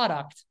final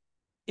product,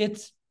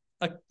 it's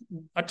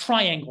a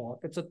triangle,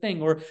 if it's a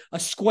thing, or a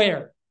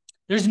square.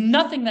 There's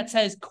nothing that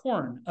says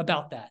corn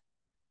about that.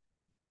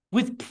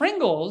 With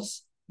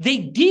Pringles, they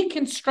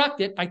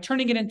deconstruct it by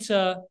turning it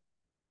into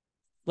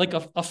like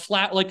a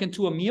flat, like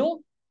into a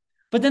meal,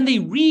 but then they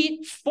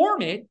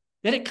reform it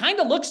that it kind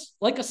of looks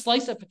like a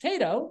slice of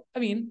potato. I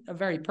mean, a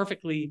very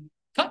perfectly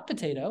cut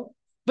potato,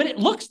 but it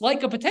looks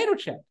like a potato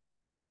chip.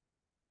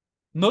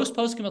 Most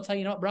poskim will tell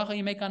you, what bracha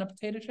you make on a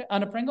potato chip,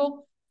 on a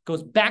Pringle,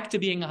 goes back to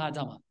being a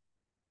hadama.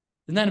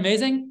 Isn't that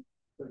amazing?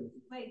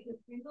 Wait, the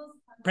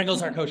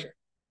Pringles are kosher.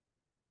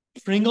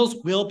 Pringles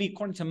will be,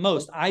 according to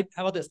most. How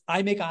about this?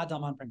 I make a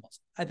hadama on Pringles.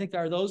 I think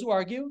there are those who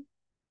argue,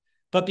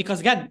 but because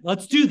again,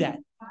 let's do that.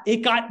 It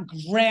got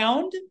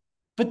ground,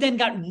 but then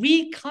got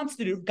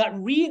reconstituted, got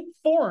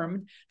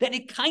reformed, that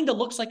it kind of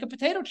looks like a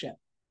potato chip.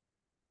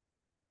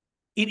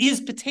 It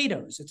is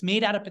potatoes. It's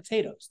made out of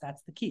potatoes.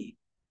 That's the key.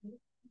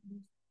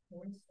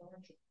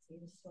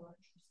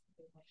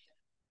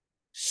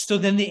 So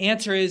then the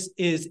answer is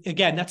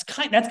again, that's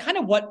kind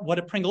of what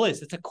a Pringle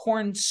is.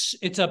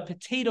 It's a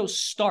potato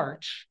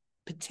starch,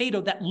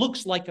 potato that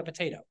looks like a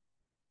potato.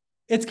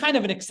 It's kind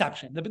of an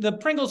exception. The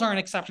Pringles are an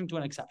exception to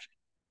an exception.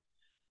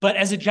 But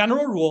as a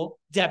general rule,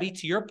 Debbie,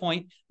 to your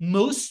point,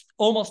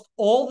 almost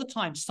all the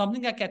time,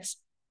 something that gets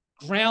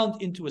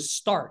ground into a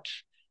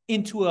starch,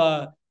 into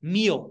a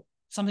meal,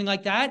 something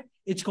like that,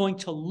 it's going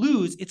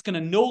to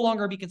no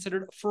longer be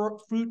considered a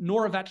fruit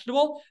nor a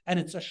vegetable, and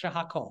it's a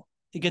shahakol.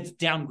 It gets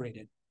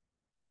downgraded.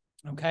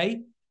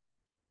 Okay?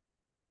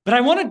 But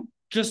I want to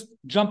just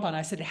jump on.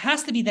 I said it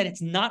has to be that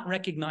it's not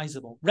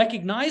recognizable.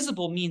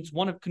 Recognizable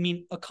could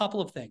mean a couple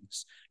of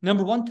things.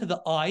 Number one, to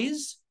the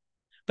eyes,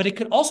 but it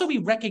could also be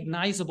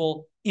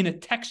recognizable in a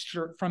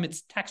texture, from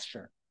its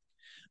texture.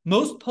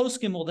 Most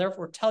poskim will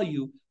therefore tell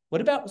you,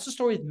 what's the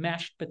story with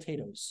mashed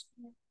potatoes?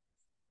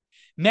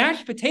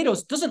 Mashed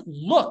potatoes doesn't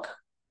look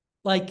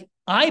like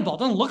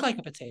doesn't look like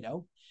a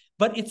potato,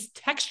 but its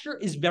texture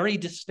is very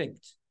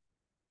distinct.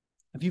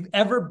 If you've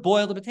ever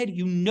boiled a potato,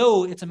 you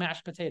know it's a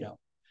mashed potato.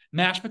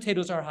 Mashed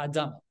potatoes are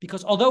hadama,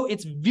 because although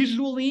it's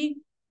visually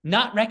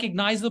not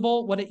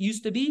recognizable what it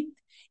used to be,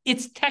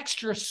 its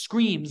texture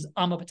screams,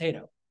 I'm a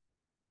potato.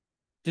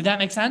 Did that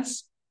make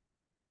sense?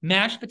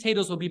 Mashed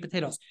potatoes will be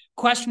potatoes.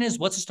 Question is,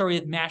 what's the story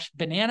with mashed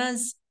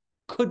bananas?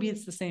 Could be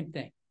it's the same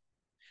thing.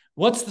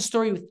 What's the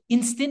story with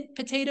instant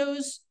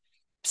potatoes?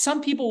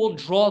 Some people will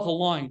draw the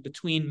line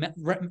between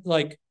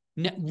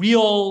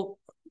real,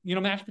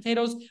 mashed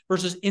potatoes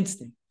versus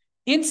instant.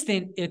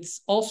 Instant,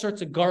 it's all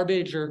sorts of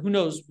garbage or who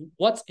knows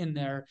what's in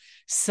there.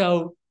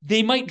 So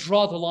they might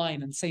draw the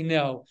line and say,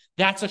 no,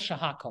 that's a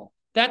shahakal.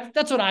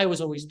 That's what I was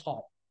always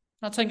taught.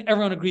 I'm not saying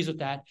everyone agrees with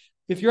that.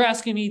 If you're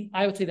asking me,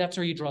 I would say that's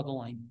where you draw the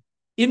line.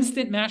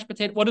 Instant mashed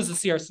potato. What is the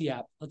CRC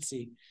app? Let's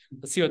see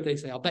what they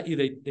say. I'll bet you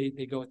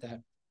they go with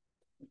that.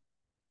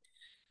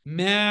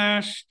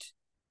 Mashed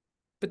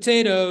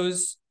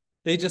potatoes.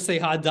 They just say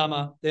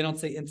hadama. They don't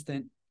say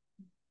instant.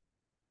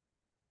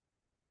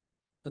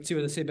 Let's see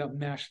what they say about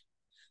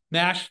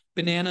mashed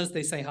bananas.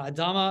 They say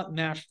hadama.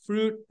 Mashed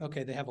fruit.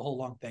 Okay, they have a whole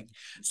long thing.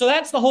 So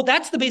that's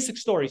the basic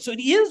story. So it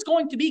is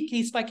going to be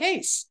case by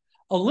case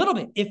a little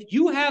bit. If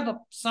you have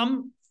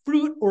some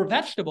fruit or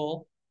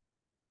vegetable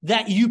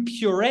that you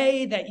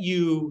puree, that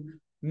you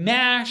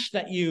mash,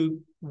 that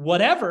you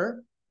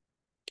whatever.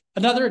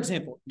 Another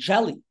example,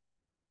 jelly.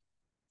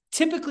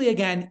 Typically,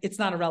 again, it's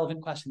not a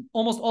relevant question.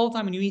 Almost all the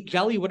time when you eat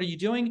jelly, what are you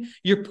doing?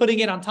 You're putting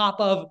it on top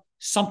of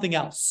something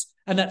else.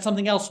 And that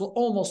something else will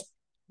almost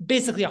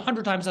basically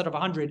 100 times out of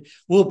 100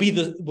 will be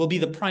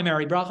the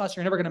primary brachas.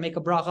 You're never going to make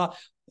a bracha.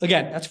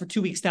 Again, that's for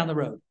 2 weeks down the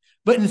road.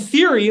 But in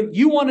theory, if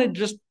you want to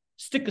just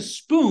stick a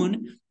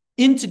spoon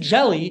into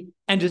jelly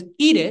and just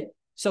eat it,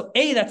 so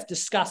A, that's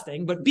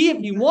disgusting. But B,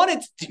 if you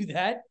wanted to do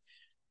that,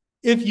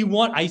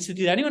 I used to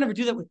do that. Anyone ever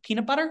do that with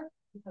peanut butter?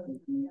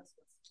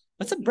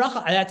 What's a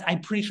bracha?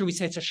 I'm pretty sure we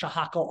say it's a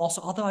shahakal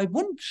also, although it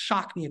wouldn't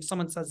shock me if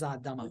someone says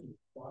dama.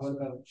 What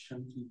about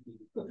chunky?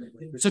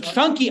 So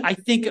chunky, I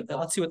think,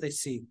 let's see what they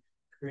see.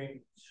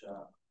 Great.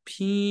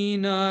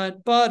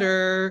 Peanut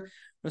butter.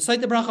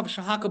 Recite the bracha of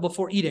shahakal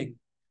before eating.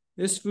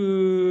 This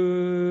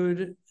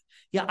food.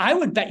 Yeah, I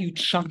would bet you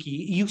chunky.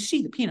 You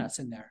see the peanuts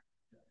in there.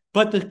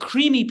 But the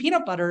creamy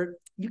peanut butter,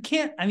 you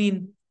can't,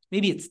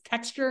 maybe it's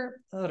texture.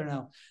 I don't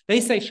know.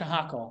 They say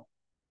shahakal.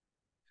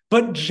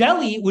 But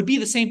jelly would be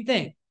the same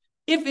thing.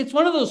 If it's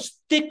one of those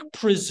thick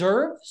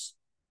preserves,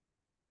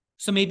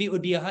 so maybe it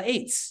would be a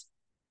ha'etz.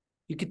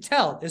 You could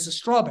tell it's a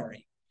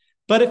strawberry.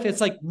 But if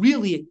it's like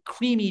really a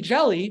creamy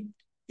jelly,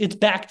 it's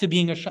back to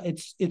being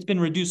it's been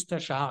reduced to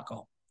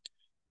shahakal.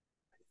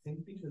 I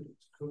think because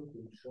it's cooked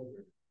in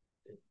sugar,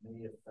 it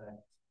may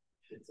affect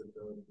its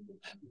ability to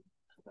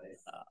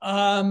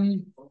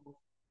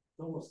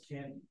almost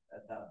candy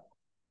at that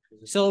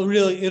point. So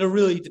it'll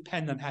really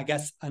depend on how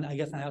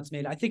it's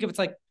made. I think if it's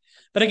like,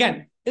 but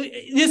again,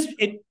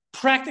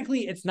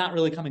 practically, it's not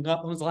really coming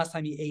up. When was the last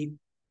time you ate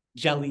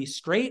jelly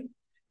straight?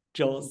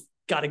 Joel's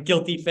got a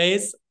guilty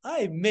face.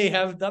 I may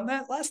have done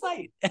that last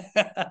night.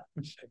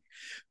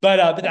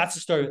 But that's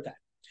the story with that.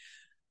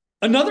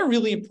 Another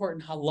really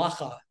important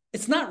halacha,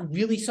 it's not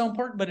really so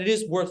important, but it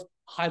is worth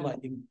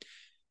highlighting.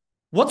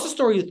 What's the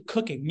story with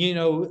cooking?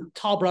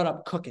 Tal brought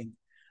up cooking.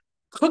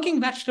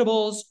 Cooking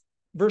vegetables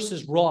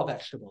versus raw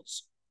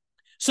vegetables.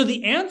 So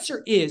the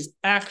answer is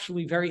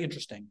actually very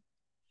interesting.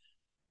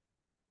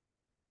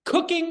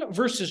 Cooking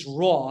versus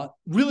raw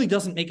really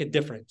doesn't make a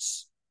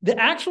difference.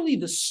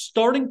 The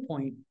starting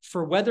point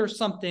for whether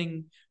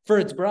something for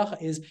its bracha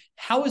is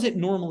how is it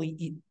normally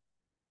eaten?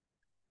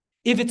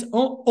 If it's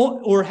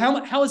or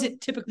how is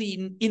it typically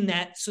eaten in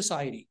that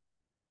society?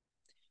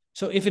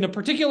 So if in a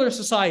particular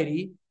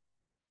society,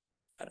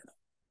 I don't know,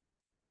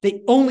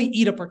 they only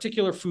eat a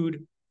particular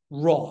food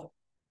raw.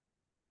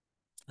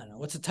 I don't know,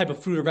 what's the type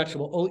of fruit or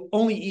vegetable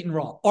only eaten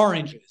raw?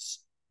 Oranges.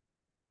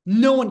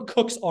 No one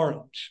cooks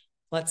orange,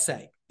 let's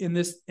say, in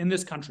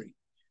this country.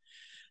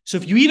 So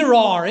if you eat a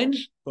raw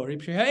orange,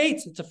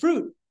 it's a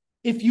fruit.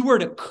 If you were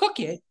to cook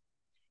it,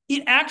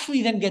 it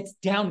actually then gets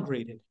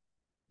downgraded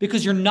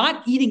because you're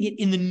not eating it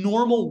in the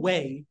normal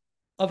way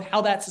of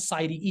how that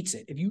society eats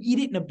it. If you eat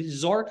it in a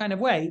bizarre kind of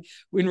way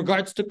in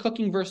regards to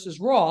cooking versus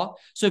raw,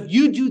 so if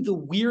you do the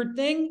weird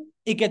thing,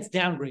 it gets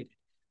downgraded.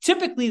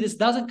 Typically, this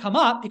doesn't come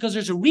up because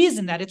there's a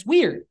reason that it's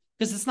weird,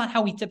 because it's not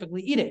how we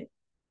typically eat it.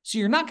 So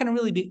you're not going to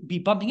really be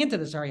bumping into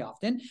this very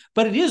often,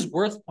 but it is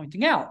worth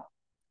pointing out.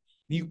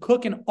 You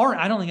cook an orange.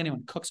 I don't think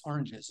anyone cooks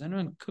oranges. Does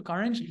anyone cook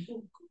orange?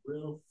 People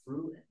grill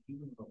fruit and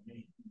even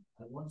romaine.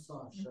 I once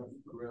saw a chef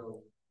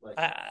grill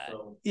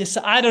Yes,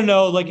 I don't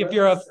know. Like if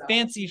you're a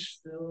fancy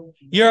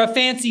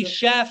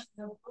chef.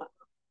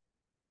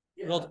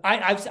 Well,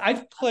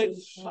 I've put,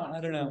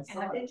 I don't know.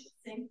 Cabbage,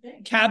 same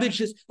thing.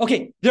 Cabbage is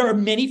okay. There are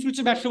many fruits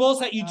and vegetables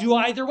that you do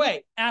either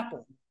way.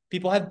 Apple.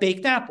 People have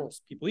baked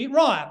apples. People eat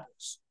raw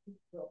apples.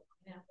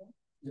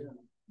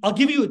 I'll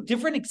give you a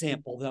different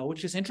example though,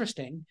 which is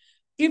interesting.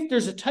 If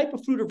there's a type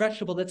of fruit or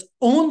vegetable that's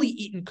only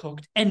eaten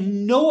cooked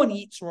and no one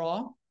eats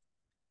raw,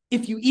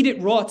 if you eat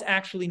it raw, it's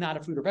actually not a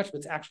fruit or vegetable.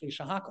 It's actually a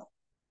shahako.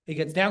 It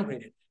gets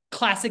downgraded.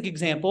 Classic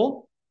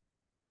example,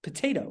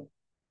 potato.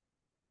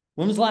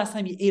 When was the last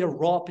time you ate a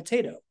raw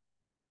potato?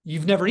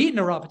 You've never eaten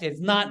a raw potato.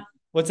 It's not,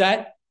 what's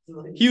that?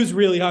 He was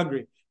really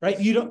hungry, right?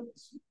 You don't.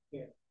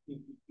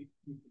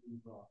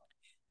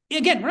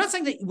 Again, we're not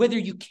saying that whether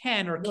you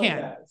can or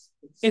can't,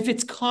 if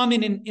it's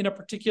common in a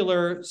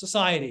particular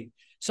society.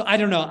 So I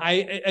don't know.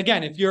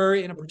 Again, if you're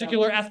in a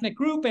particular ethnic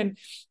group and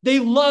they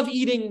love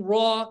eating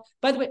raw,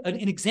 by the way, an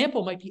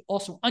example might be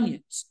also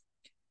onions.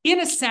 In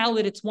a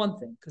salad, it's one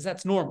thing because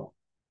that's normal.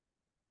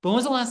 But when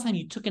was the last time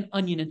you took an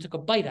onion and took a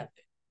bite out of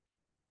it?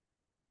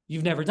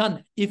 You've never done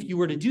that. If you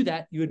were to do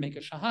that, you would make a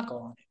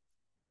shahako on it.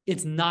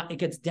 It's not, it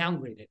gets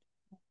downgraded.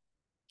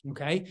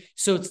 Okay?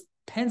 So it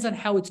depends on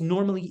how it's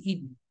normally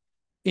eaten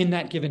in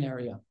that given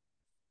area.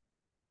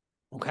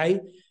 Okay?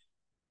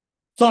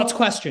 Thoughts,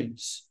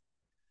 questions?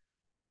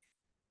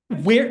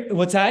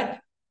 What's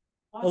that?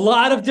 A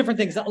lot of different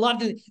things.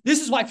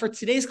 This is why for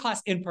today's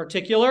class in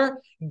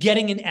particular,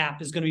 getting an app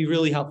is going to be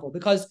really helpful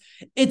because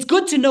it's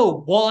good to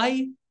know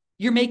why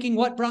you're making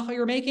what bracha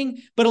you're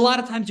making, but a lot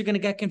of times you're going to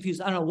get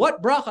confused. I don't know,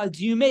 what bracha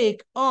do you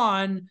make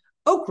on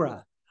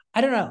okra?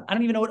 I don't know. I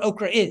don't even know what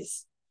okra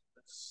is.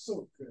 That's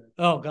so good.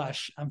 Oh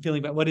gosh, I'm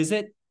feeling bad. What is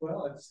it?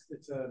 Well,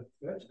 it's a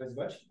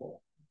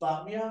vegetable.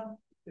 Bamia.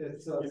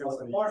 It's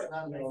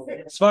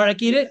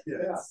Svarak eat it?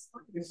 Yeah.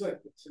 It's like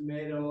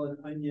tomato and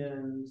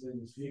onions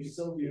and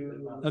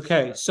stew.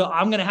 Okay, so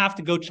I'm going to have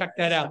to go check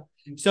that out.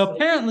 So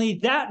apparently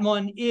that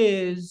one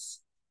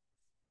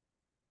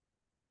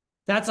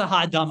that's a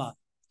hadama.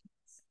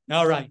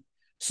 All right.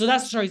 So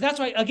that's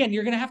why, again,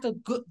 you're going to have to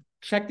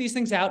check these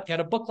things out, get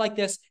a book like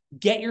this,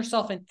 get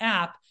yourself an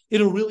app.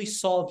 It'll really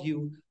solve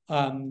you,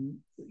 a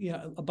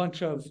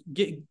bunch of,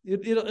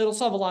 it'll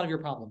solve a lot of your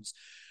problems.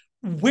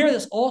 Where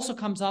this also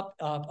comes up,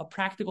 a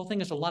practical thing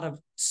is a lot of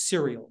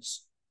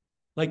cereals,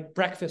 like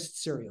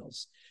breakfast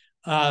cereals.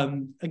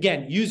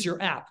 Again, use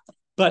your app.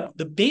 But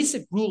the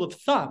basic rule of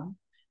thumb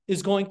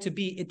is going to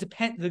be, it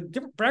depends, the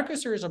different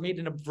breakfast cereals are made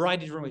in a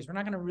variety of different ways. We're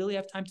not going to really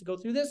have time to go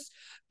through this,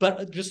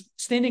 but just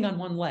standing on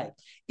one leg.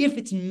 If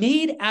it's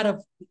made out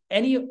of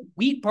any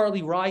wheat,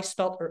 barley, rye,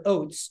 spelt, or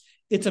oats,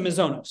 it's a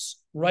mizonos,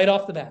 right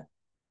off the bat.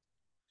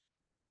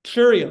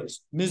 Cheerios,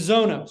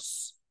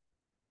 mizonos.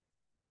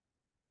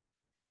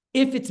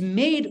 If it's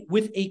made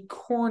with a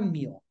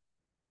cornmeal,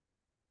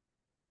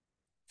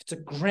 if it's a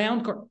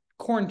ground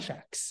corn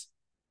checks,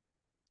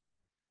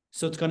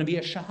 so it's going to be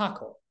a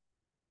shahako.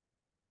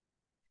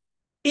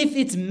 If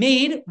it's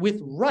made with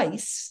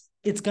rice,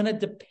 it's going to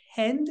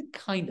depend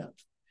kind of.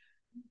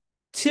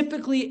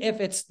 Typically,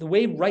 if it's the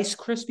way Rice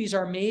Krispies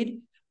are made,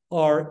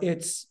 or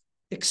it's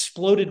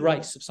exploded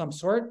rice of some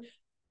sort,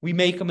 we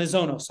make a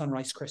mizonos on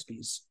Rice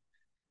Krispies.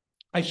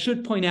 I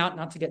should point out,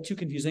 not to get too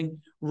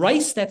confusing,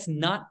 rice that's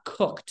not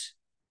cooked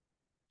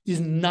is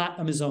not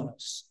a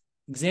mizonos.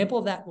 Example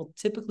of that will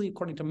typically,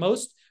 according to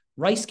most,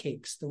 rice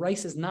cakes. The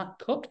rice is not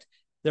cooked.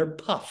 They're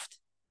puffed.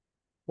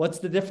 What's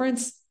the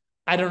difference?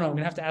 I don't know. I'm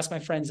going to have to ask my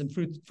friends in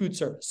food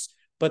service.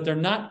 But they're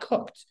not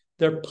cooked.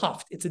 They're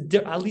puffed. It's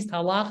at least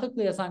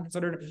halachically, it's not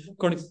considered.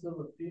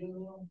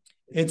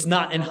 It's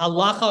not. In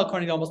halacha,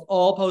 according to almost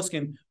all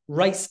poskim,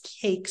 rice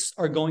cakes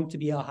are going to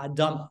be a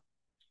hadama.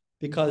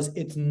 Because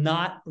it's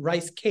not,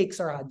 rice cakes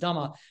are a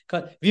hadama.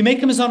 If you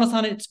make a mizonos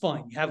on it, it's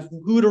fine. You have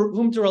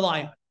whom to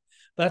rely on.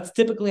 But that's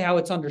typically how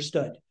it's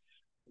understood.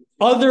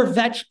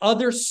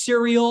 Other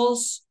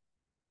cereals,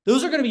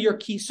 those are going to be your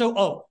key.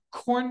 So,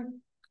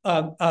 corn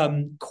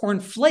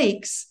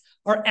flakes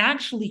are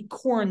actually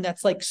corn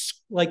that's like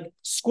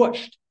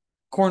squished.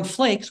 Corn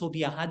flakes will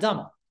be a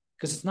hadama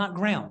because it's not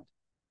ground.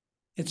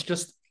 It's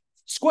just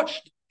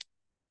squished.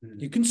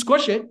 You can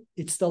squish it.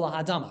 It's still a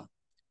hadama.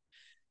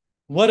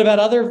 What about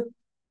other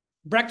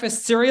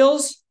breakfast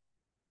cereals?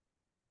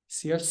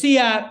 CRC,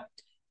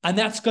 and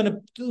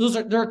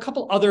there are a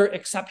couple other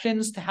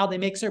exceptions to how they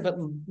make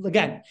cereal. But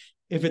again,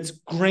 if it's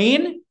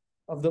grain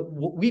of the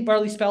wheat,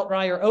 barley, spelt,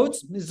 rye, or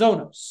oats,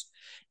 mizonos.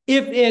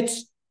 If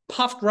it's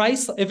puffed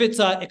rice, if it's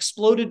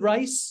exploded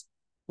rice,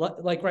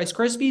 like Rice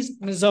Krispies,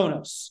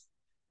 mizonos.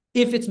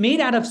 If it's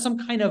made out of some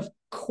kind of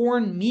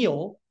corn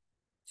meal,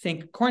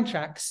 think corn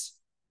checks,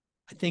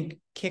 I think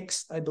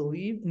kicks, I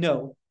believe.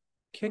 No,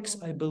 kicks,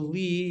 I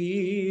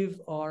believe,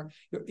 are,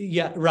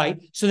 yeah,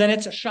 right. So then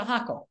it's a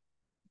shahako.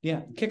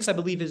 Yeah, kicks, I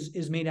believe,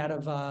 is made out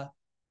of,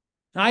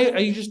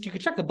 you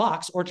could check the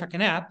box or check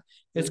an app.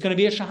 It's going to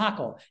be a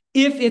shahako.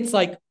 If it's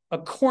like a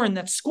corn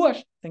that's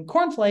squished, then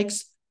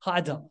cornflakes,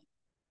 hadam.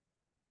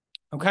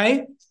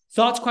 Okay?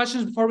 Thoughts,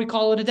 questions before we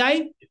call it a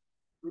day?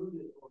 Fruit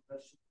or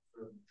vegetables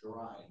are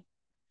dry.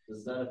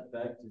 Does that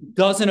affect it?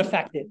 Doesn't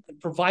affect it,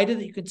 provided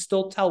that you can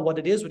still tell what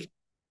it is, which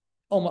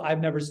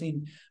I've never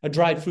seen a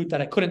dried fruit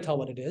that I couldn't tell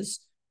what it is.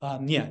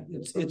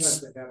 It's they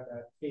have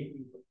that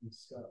cakey looking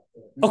stuff.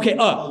 Okay.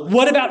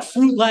 What about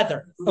fruit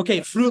leather? Okay,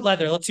 fruit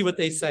leather. Let's see what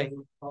they say.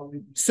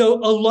 So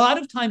a lot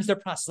of times they're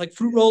processed, like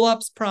fruit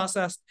roll-ups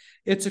processed.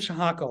 It's a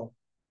shahako.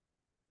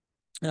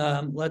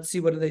 Let's see,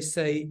 what do they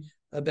say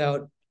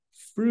about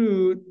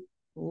fruit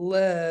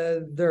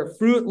leather?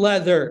 Fruit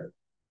leather.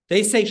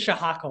 They say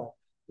shahako.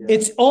 Yeah.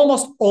 It's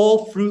almost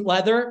all fruit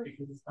leather.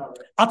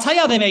 I'll tell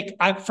you how they make,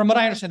 from what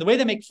I understand, the way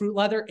they make fruit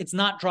leather, it's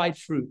not dried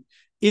fruit.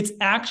 It's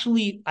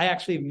actually, I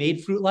actually have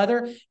made fruit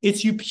leather.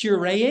 It's you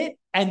puree it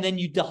and then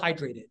you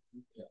dehydrate it.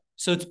 Yeah.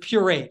 So it's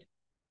pureed.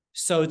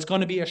 So it's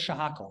going to be a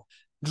shahako.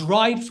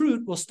 Dried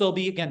fruit will still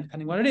be, again,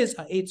 depending on what it is,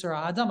 a eitz or a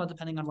hadama,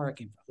 depending on where it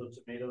came from.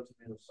 So tomato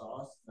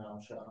sauce, now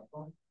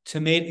shahako?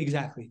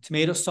 Exactly.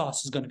 Tomato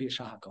sauce is going to be a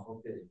shahako.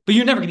 Okay. But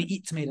you're never going to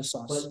eat tomato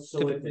sauce. But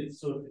so if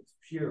it's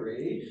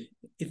pureed?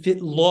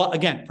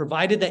 Again,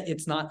 provided that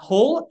it's not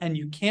whole and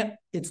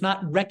it's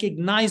not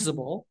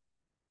recognizable,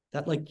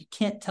 that like you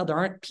can't tell, there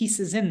aren't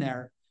pieces in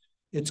there,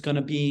 it's going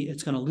to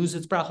lose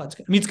its bracha.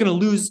 It's going to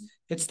lose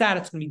its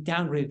status. It's going to be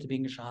downgraded to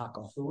being a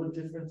shahako. So what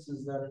difference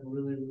is that in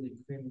really, really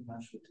creamy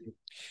mashed potatoes?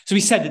 So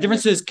we said the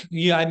difference is,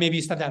 maybe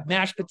you said that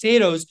mashed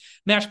potatoes,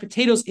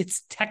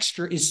 its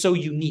texture is so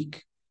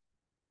unique.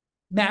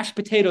 Mashed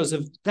potatoes,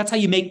 that's how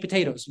you make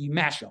potatoes. You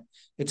mash them.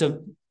 That's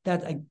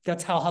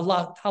how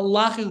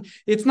halach.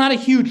 It's not a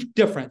huge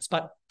difference,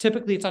 but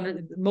typically it's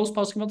most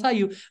poskim will tell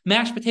you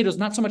mashed potatoes,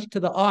 not so much to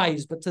the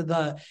eyes, but to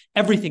the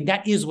everything.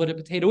 That is what a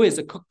potato is.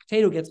 A cooked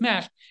potato gets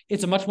mashed.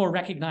 It's a much more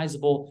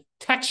recognizable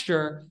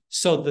texture.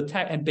 So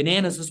and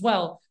bananas as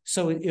well.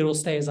 So it will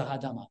stay as a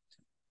hadama.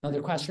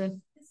 Another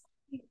question? This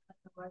might be like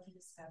a larger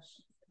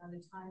discussion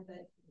another time,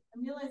 but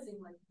I'm realizing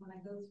like when I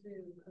go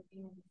through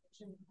cooking in the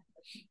kitchen,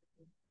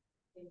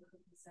 a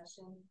cooking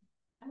session,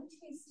 I'm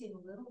tasting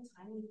little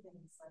tiny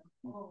things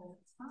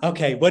like,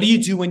 okay, what do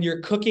you do when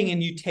you're cooking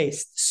and you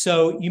taste?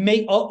 So you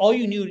make all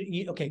you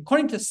need. Okay,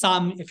 according to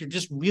some, if you're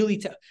just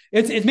really,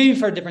 it's maybe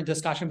for a different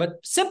discussion, but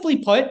simply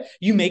put,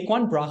 you make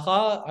one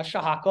bracha, a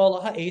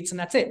shahako, a ha'etz, and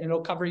that's it. And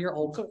it'll cover your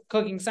whole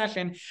cooking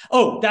session.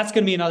 Oh, that's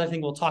going to be another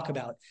thing we'll talk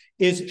about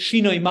is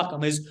shinoi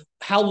makam, is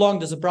how long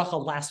does a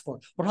bracha last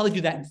for? We'll probably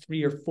do that in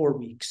 3 or 4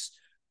 weeks.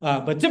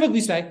 But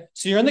typically say,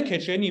 so you're in the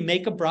kitchen, you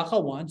make a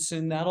bracha once,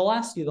 and that'll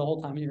last you the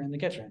whole time you're in the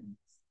kitchen.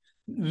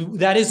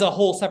 That is a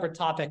whole separate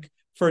topic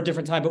for a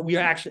different time, but we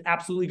are actually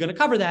absolutely going to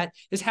cover that,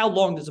 is how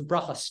long does a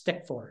bracha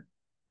stick for?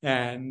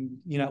 And,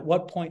 at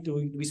what point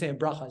do we say a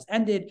bracha is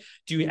ended?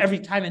 Every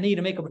time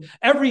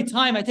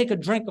I take a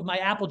drink of my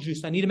apple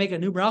juice, I need to make a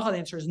new bracha? The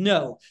answer is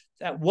no.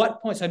 At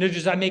what point? So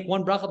I make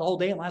one bracha the whole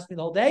day and last me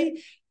the whole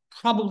day?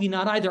 Probably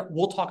not either.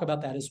 We'll talk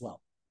about that as well.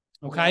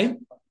 Okay?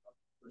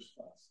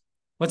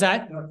 What's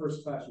that? In our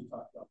first class, we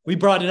talked about that. We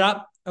brought it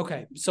up.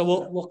 Okay,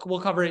 so we'll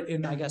cover it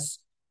in, I guess,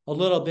 a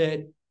little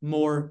bit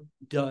more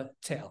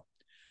detail.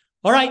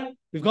 All right,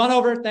 we've gone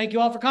over. Thank you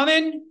all for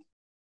coming.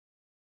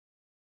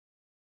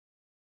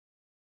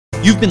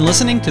 You've been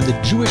listening to the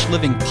Jewish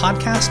Living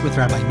Podcast with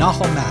Rabbi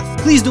Nahum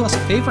Math. Please do us a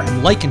favor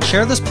and like and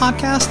share this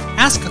podcast,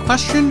 ask a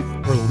question,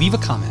 or leave a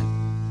comment.